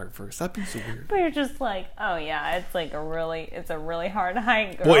their photographer. Stop being so weird. But you're just like, oh yeah, it's a really hard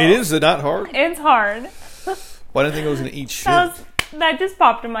hike, girl. Well, it is not hard. It's hard. Well, I didn't think I was going to eat shit. That just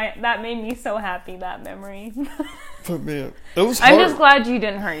popped in that made me so happy, that memory. But man, it was hard. I'm just glad you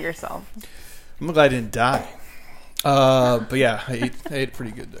didn't hurt yourself. I'm glad I didn't die. But yeah, I ate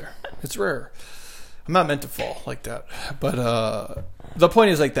pretty good there. It's rare. I'm not meant to fall like that. But the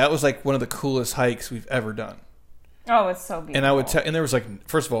point is, like, that was like one of the coolest hikes we've ever done. Oh, it's so beautiful. And I would and there was like,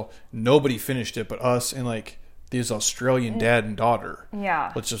 first of all, nobody finished it but us and like this Australian dad and daughter.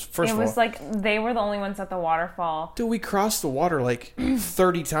 Yeah. Let's just it was like they were the only ones at the waterfall. Dude, we crossed the water like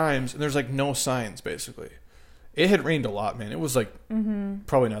 30 times and there's like no signs basically. It had rained a lot, man. It was like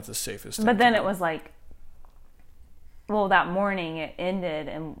probably not the safest. But then it was like, well, that morning it ended,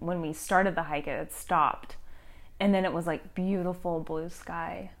 and when we started the hike, it had stopped. And then it was like beautiful blue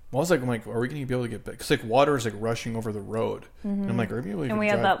sky. Well, I was like, are we going to be able to get back? Because like water is like rushing over the road. And I'm like, are we able to And we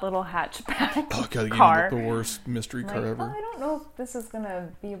had that little hatchback car. The worst mystery car ever. I don't know if this is going to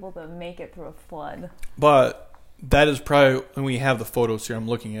be able to make it through a flood. But that is probably, when we have the photos here, I'm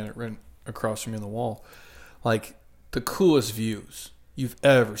looking at it right across from me on the wall. Like, the coolest views you've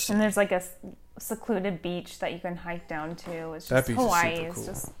ever seen. And there's like a secluded beach that you can hike down to. It's just that beach Hawaii. Is super cool. It's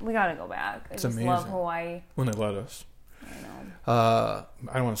just, we gotta go back. I it's just amazing. love Hawaii. When they let us. I know.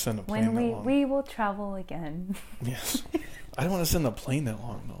 I don't want to send a plane that long. We will travel again. Yes. I don't want to send the plane that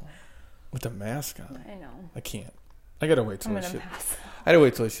long though. With the mask on. I know. I can't. I gotta wait till I'm this gonna shit. pass. I gotta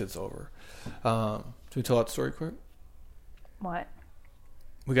wait till this shit's over. Should we tell that story quick? What?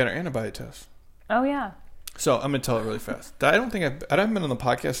 We got our antibody test. Oh yeah. So I'm gonna tell it really fast. I haven't been on the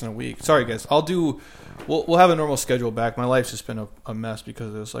podcast in a week. Sorry guys. We'll have a normal schedule back. My life's just been a mess because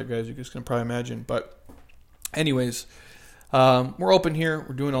of this, like guys you guys can probably imagine. But anyways, we're open here.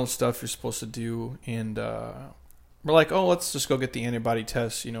 We're doing all the stuff you're supposed to do, and we're like, oh, let's just go get the antibody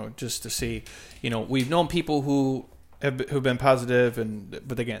test, just to see. We've known people who've been positive,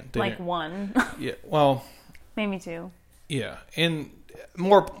 but again, they like one. Yeah. Well, maybe two. Yeah, and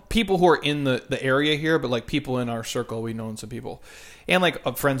more people who are in the area here, but like people in our circle, we've known some people, and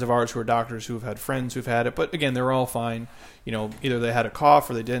like friends of ours who are doctors who've had friends who've had it. But again, they're all fine. Either they had a cough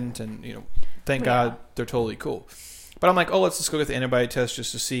or they didn't, and thank God they're totally cool. But I'm like, oh, let's just go get the antibody test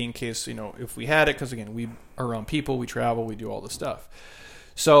just to see in case if we had it, because again, we are around people, we travel, we do all this stuff.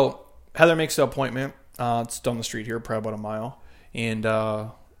 So Heather makes the appointment. It's down the street here, probably about a mile, and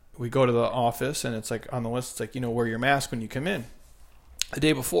we go to the office, and it's like on the list, it's like wear your mask when you come in. The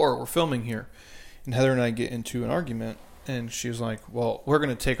day before, we're filming here, and Heather and I get into an argument, and she was like, well, we're going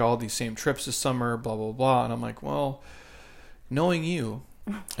to take all these same trips this summer, blah, blah, blah. And I'm like, well, knowing you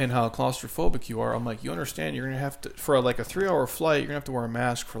and how claustrophobic you are, I'm like, you understand you're going to have to, for like a 3-hour flight, you're going to have to wear a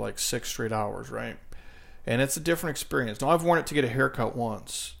mask for like 6 straight hours, right? And it's a different experience. Now, I've worn it to get a haircut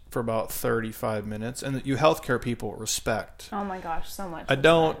once for about 35 minutes, and you healthcare people respect. Oh my gosh, so much. I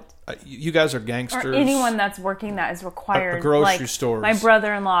don't. You guys are gangsters. Or anyone that's working that is required. A grocery stores. My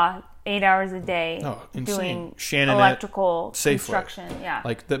brother-in-law, 8 hours a day, doing electrical construction. Yeah,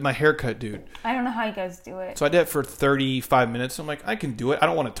 like my haircut, dude. I don't know how you guys do it. So I did it for 35 minutes. I'm like, I can do it. I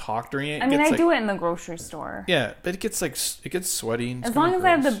don't want to talk during it. I mean, I do it in the grocery store. Yeah, but it gets sweaty. And as long as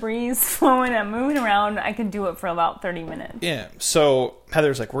I have the breeze flowing and moving around, I can do it for about 30 minutes. Yeah. So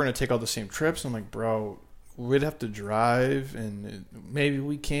Heather's like, we're gonna take all the same trips. I'm like, bro, we'd have to drive, and maybe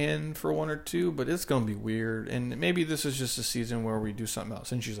we can for 1 or 2, but it's going to be weird. And maybe this is just a season where we do something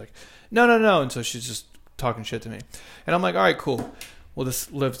else. And she's like, no. And so she's just talking shit to me. And I'm like, all right, cool. We'll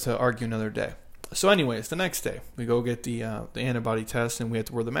just live to argue another day. So anyways, the next day, we go get the antibody test, and we have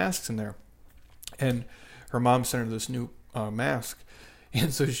to wear the masks in there. And her mom sent her this new mask.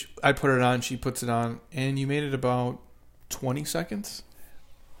 And so I put it on, she puts it on, and you made it about 20 seconds?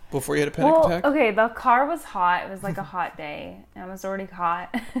 Before you had a panic attack? Okay, the car was hot. It was like a hot day. And it was already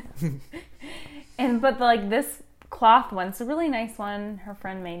hot. But this cloth one, it's a really nice one. Her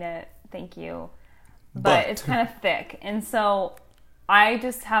friend made it. Thank you. But it's kind of thick. And so I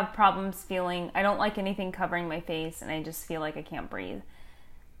just have problems feeling, I don't like anything covering my face, and I just feel like I can't breathe.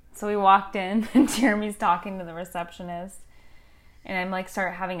 So we walked in, and Jeremy's talking to the receptionist. And I'm like,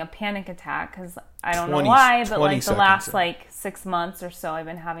 start having a panic attack because I don't know why, but like the last 6 months or so, I've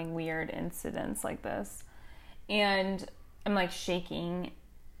been having weird incidents like this. And I'm like shaking.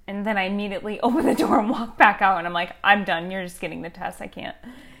 And then I immediately open the door and walk back out. And I'm like, I'm done. You're just getting the test. I can't.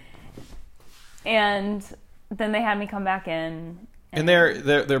 And then they had me come back in. And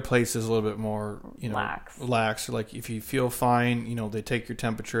their place is a little bit more, lax. Like if you feel fine, they take your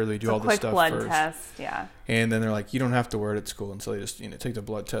temperature, they do all this stuff blood first. Test, yeah. And then they're like, you don't have to wear it at school, and so they just take the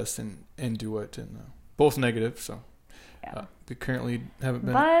blood test and do it, and both negative. So we currently haven't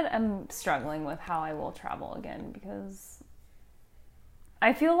been. But I'm struggling with how I will travel again because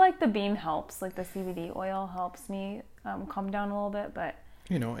I feel like the beam helps, like the CBD oil helps me calm down a little bit, but.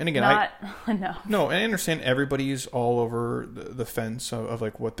 And again, No, and I understand everybody's all over the fence of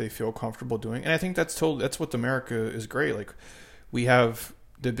like what they feel comfortable doing, and I think that's what America is great. Like, we have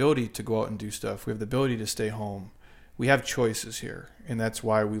the ability to go out and do stuff. We have the ability to stay home. We have choices here, and that's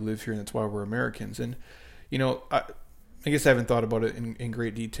why we live here, and that's why we're Americans. And I guess I haven't thought about it in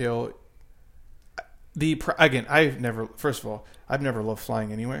great detail. I've never loved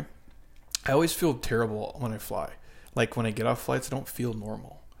flying anyway. I always feel terrible when I fly. Like, when I get off flights, I don't feel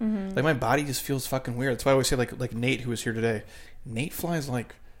normal. Mm-hmm. Like, my body just feels fucking weird. That's why I always say, like Nate, who was here today. Nate flies,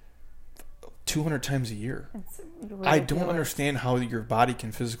 200 times a year. I don't understand how your body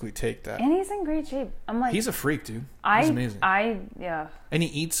can physically take that. And he's in great shape. I'm like... He's a freak, dude. He's amazing. Yeah. And he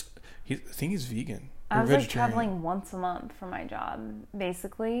eats... I think he's vegan. I was, traveling once a month for my job,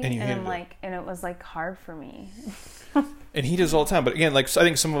 basically. And it was, hard for me. And he does all the time. But, again, I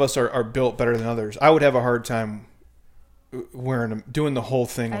think some of us are built better than others. I would have a hard time... doing the whole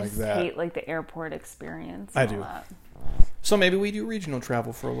thing like that. I hate the airport experience. I do. That. So maybe we do regional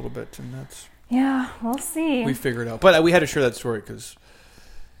travel for a little bit, and that's we'll see. We figure it out, but we had to share that story because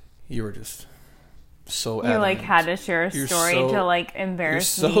you were just so. You had to share a story to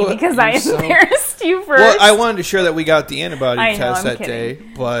embarrass me because I embarrassed you first. Well, I wanted to share that we got the antibody test that day,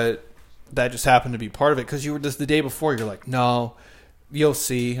 but that just happened to be part of it because you were just the day before. You're like, no, you'll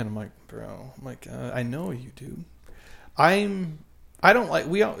see, and I'm like, bro, I'm like, I know you do. I don't like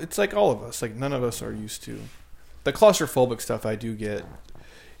it's like all of us. Like none of us are used to the claustrophobic stuff. I do get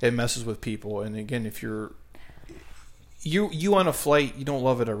it messes with people, and again, if you're you on a flight, you don't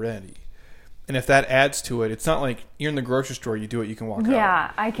love it already. And if that adds to it, it's not like you're in the grocery store, you do it, you can walk out.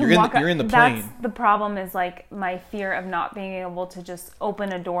 Yeah, I can walk out. You're in the plane. That's the problem is like my fear of not being able to just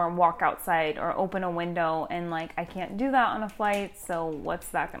open a door and walk outside or open a window. And like, I can't do that on a flight. So what's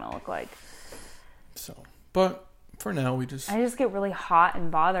that going to look like? So, but for now, I just get really hot and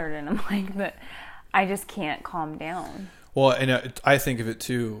bothered. And I'm like, that I just can't calm down. Well, and I think of it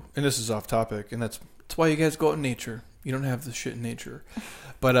too, and this is off topic, and that's why you guys go out in nature. You don't have this shit in nature.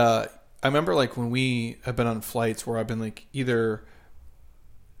 But, I remember like when we have been on flights where I've been like either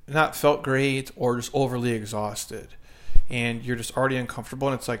not felt great or just overly exhausted, and you're just already uncomfortable,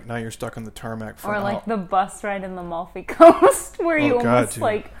 and it's like now you're stuck on the tarmac for or like the bus ride in the Amalfi Coast where you almost dude.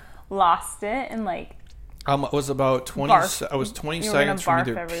 Like lost it and like it was about 20 barf. I was 20 seconds from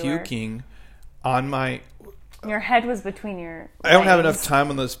either everywhere. puking on my your head was between your I don't have enough time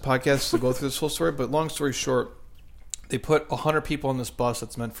on this podcast to go through this whole story, but long story short, they put 100 people on this bus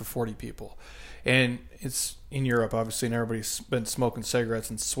that's meant for 40 people. And it's in Europe, obviously, and everybody's been smoking cigarettes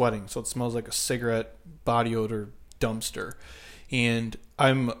and sweating. So it smells like a cigarette body odor dumpster. And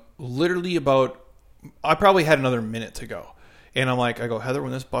I'm literally I probably had another minute to go. And I go, Heather,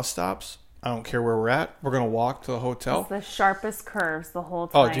 when this bus stops, I don't care where we're at. We're going to walk to the hotel. It's the sharpest curves the whole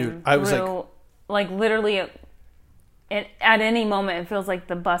time. Oh, dude. I was like literally... at any moment, it feels like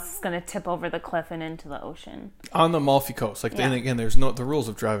the bus is going to tip over the cliff and into the ocean. On the Amalfi Coast. And again, the rules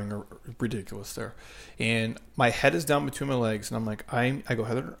of driving are ridiculous there. And my head is down between my legs, and I'm like, I go,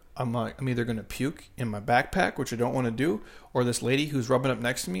 Heather, I'm either going to puke in my backpack, which I don't want to do, or this lady who's rubbing up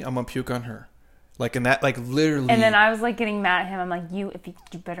next to me, I'm going to puke on her. Like, in that, like, literally. And then I was, like, getting mad at him. I'm like, you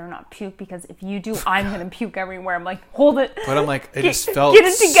better not puke, because if you do, I'm going to puke everywhere. I'm like, hold it. But I'm like, it just felt get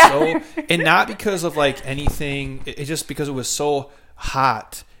it together. So, and not because of, like, anything. It just because it was so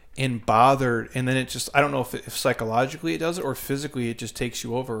hot and bothered. And then it just, I don't know if psychologically it does it or physically it just takes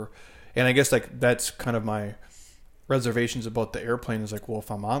you over. And I guess, like, that's kind of my reservations about the airplane is like, well, if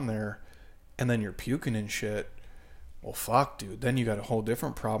I'm on there and then you're puking and shit, well, fuck, dude. Then you got a whole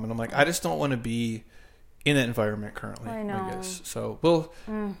different problem. And I'm like, I just don't want to be in that environment currently. I know. I guess so.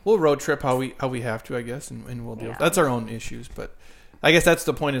 We'll road trip how we have to, I guess, and we'll deal. Yeah. That's our own issues, but I guess that's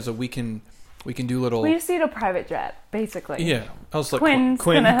the point is that we can do little. We just need a private jet, basically. Yeah, I was like Quinn.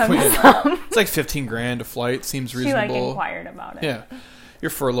 It's like $15,000 a flight. Seems reasonable. She inquired about it. Yeah, your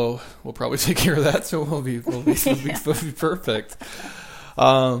furlough will probably take care of that, so we'll be perfect.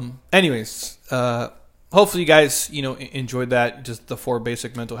 Anyways. Hopefully you guys, enjoyed that, just the 4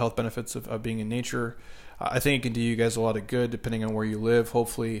 basic mental health benefits of being in nature. I think it can do you guys a lot of good depending on where you live.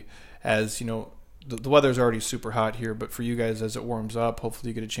 Hopefully, as, the weather's already super hot here, but for you guys as it warms up, hopefully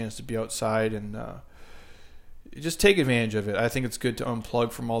you get a chance to be outside and just take advantage of it. I think it's good to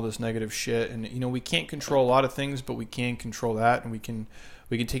unplug from all this negative shit. And, we can't control a lot of things, but we can control that, and we can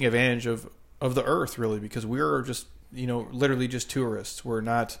take advantage of the earth, really, because we're just, literally just tourists.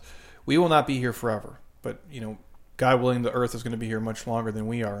 We will not be here forever. But, God willing, the earth is going to be here much longer than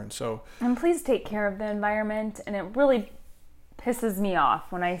we are. And please take care of the environment. And it really pisses me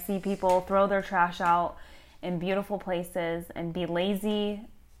off when I see people throw their trash out in beautiful places and be lazy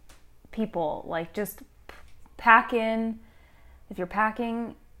people. Like, just pack in. If you're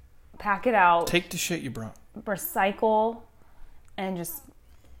packing, pack it out. Take the shit you brought. Recycle and just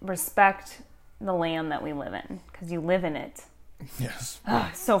respect the land that we live in, because you live in it. Yes.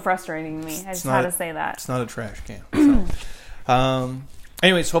 So frustrating to me. I just had to say that. It's not a trash can. So.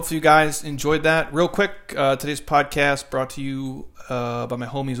 Anyways, hopefully you guys enjoyed that. Real quick, today's podcast brought to you by my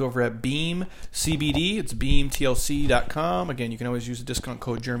homies over at Beam CBD. It's beamtlc.com. Again, you can always use the discount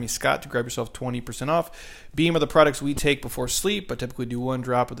code Jeremy Scott to grab yourself 20% off. Beam are the products we take before sleep. I typically do 1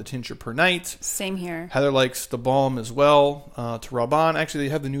 drop of the tincture per night. Same here. Heather likes the balm as well to rub on. Actually,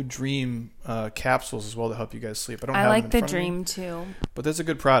 they have the new Dream capsules as well to help you guys sleep. I like the Dream too. But that's a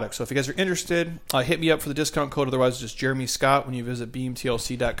good product. So if you guys are interested, hit me up for the discount code. Otherwise, just Jeremy Scott when you visit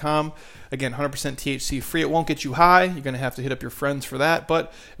beamtlc.com. Again, 100% THC free. It won't get you high. You're going to have to hit up your friends for that.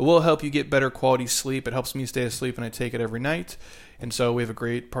 But it will help you get better quality sleep. It helps me stay asleep, and I take it every night. And so we have a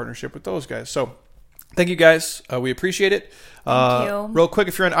great partnership with those guys. So thank you guys. We appreciate it. Thank you. Real quick,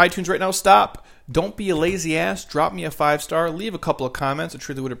 if you're on iTunes right now, stop. Don't be a lazy ass. Drop me a 5-star. Leave a couple of comments. I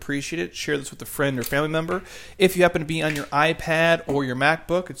truly would appreciate it. Share this with a friend or family member. If you happen to be on your iPad or your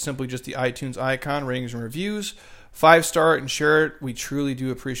MacBook, it's simply just the iTunes icon, ratings and reviews. 5-star it and share it. We truly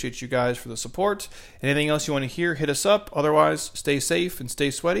do appreciate you guys for the support. Anything else you want to hear, hit us up. Otherwise, stay safe and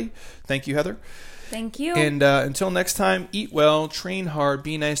stay sweaty. Thank you, Heather. Thank you. And until next time, eat well, train hard,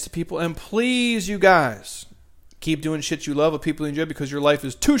 be nice to people, and please, you guys, keep doing shit you love with people you enjoy because your life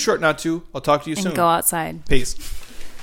is too short not to. I'll talk to you soon. And go outside. Peace.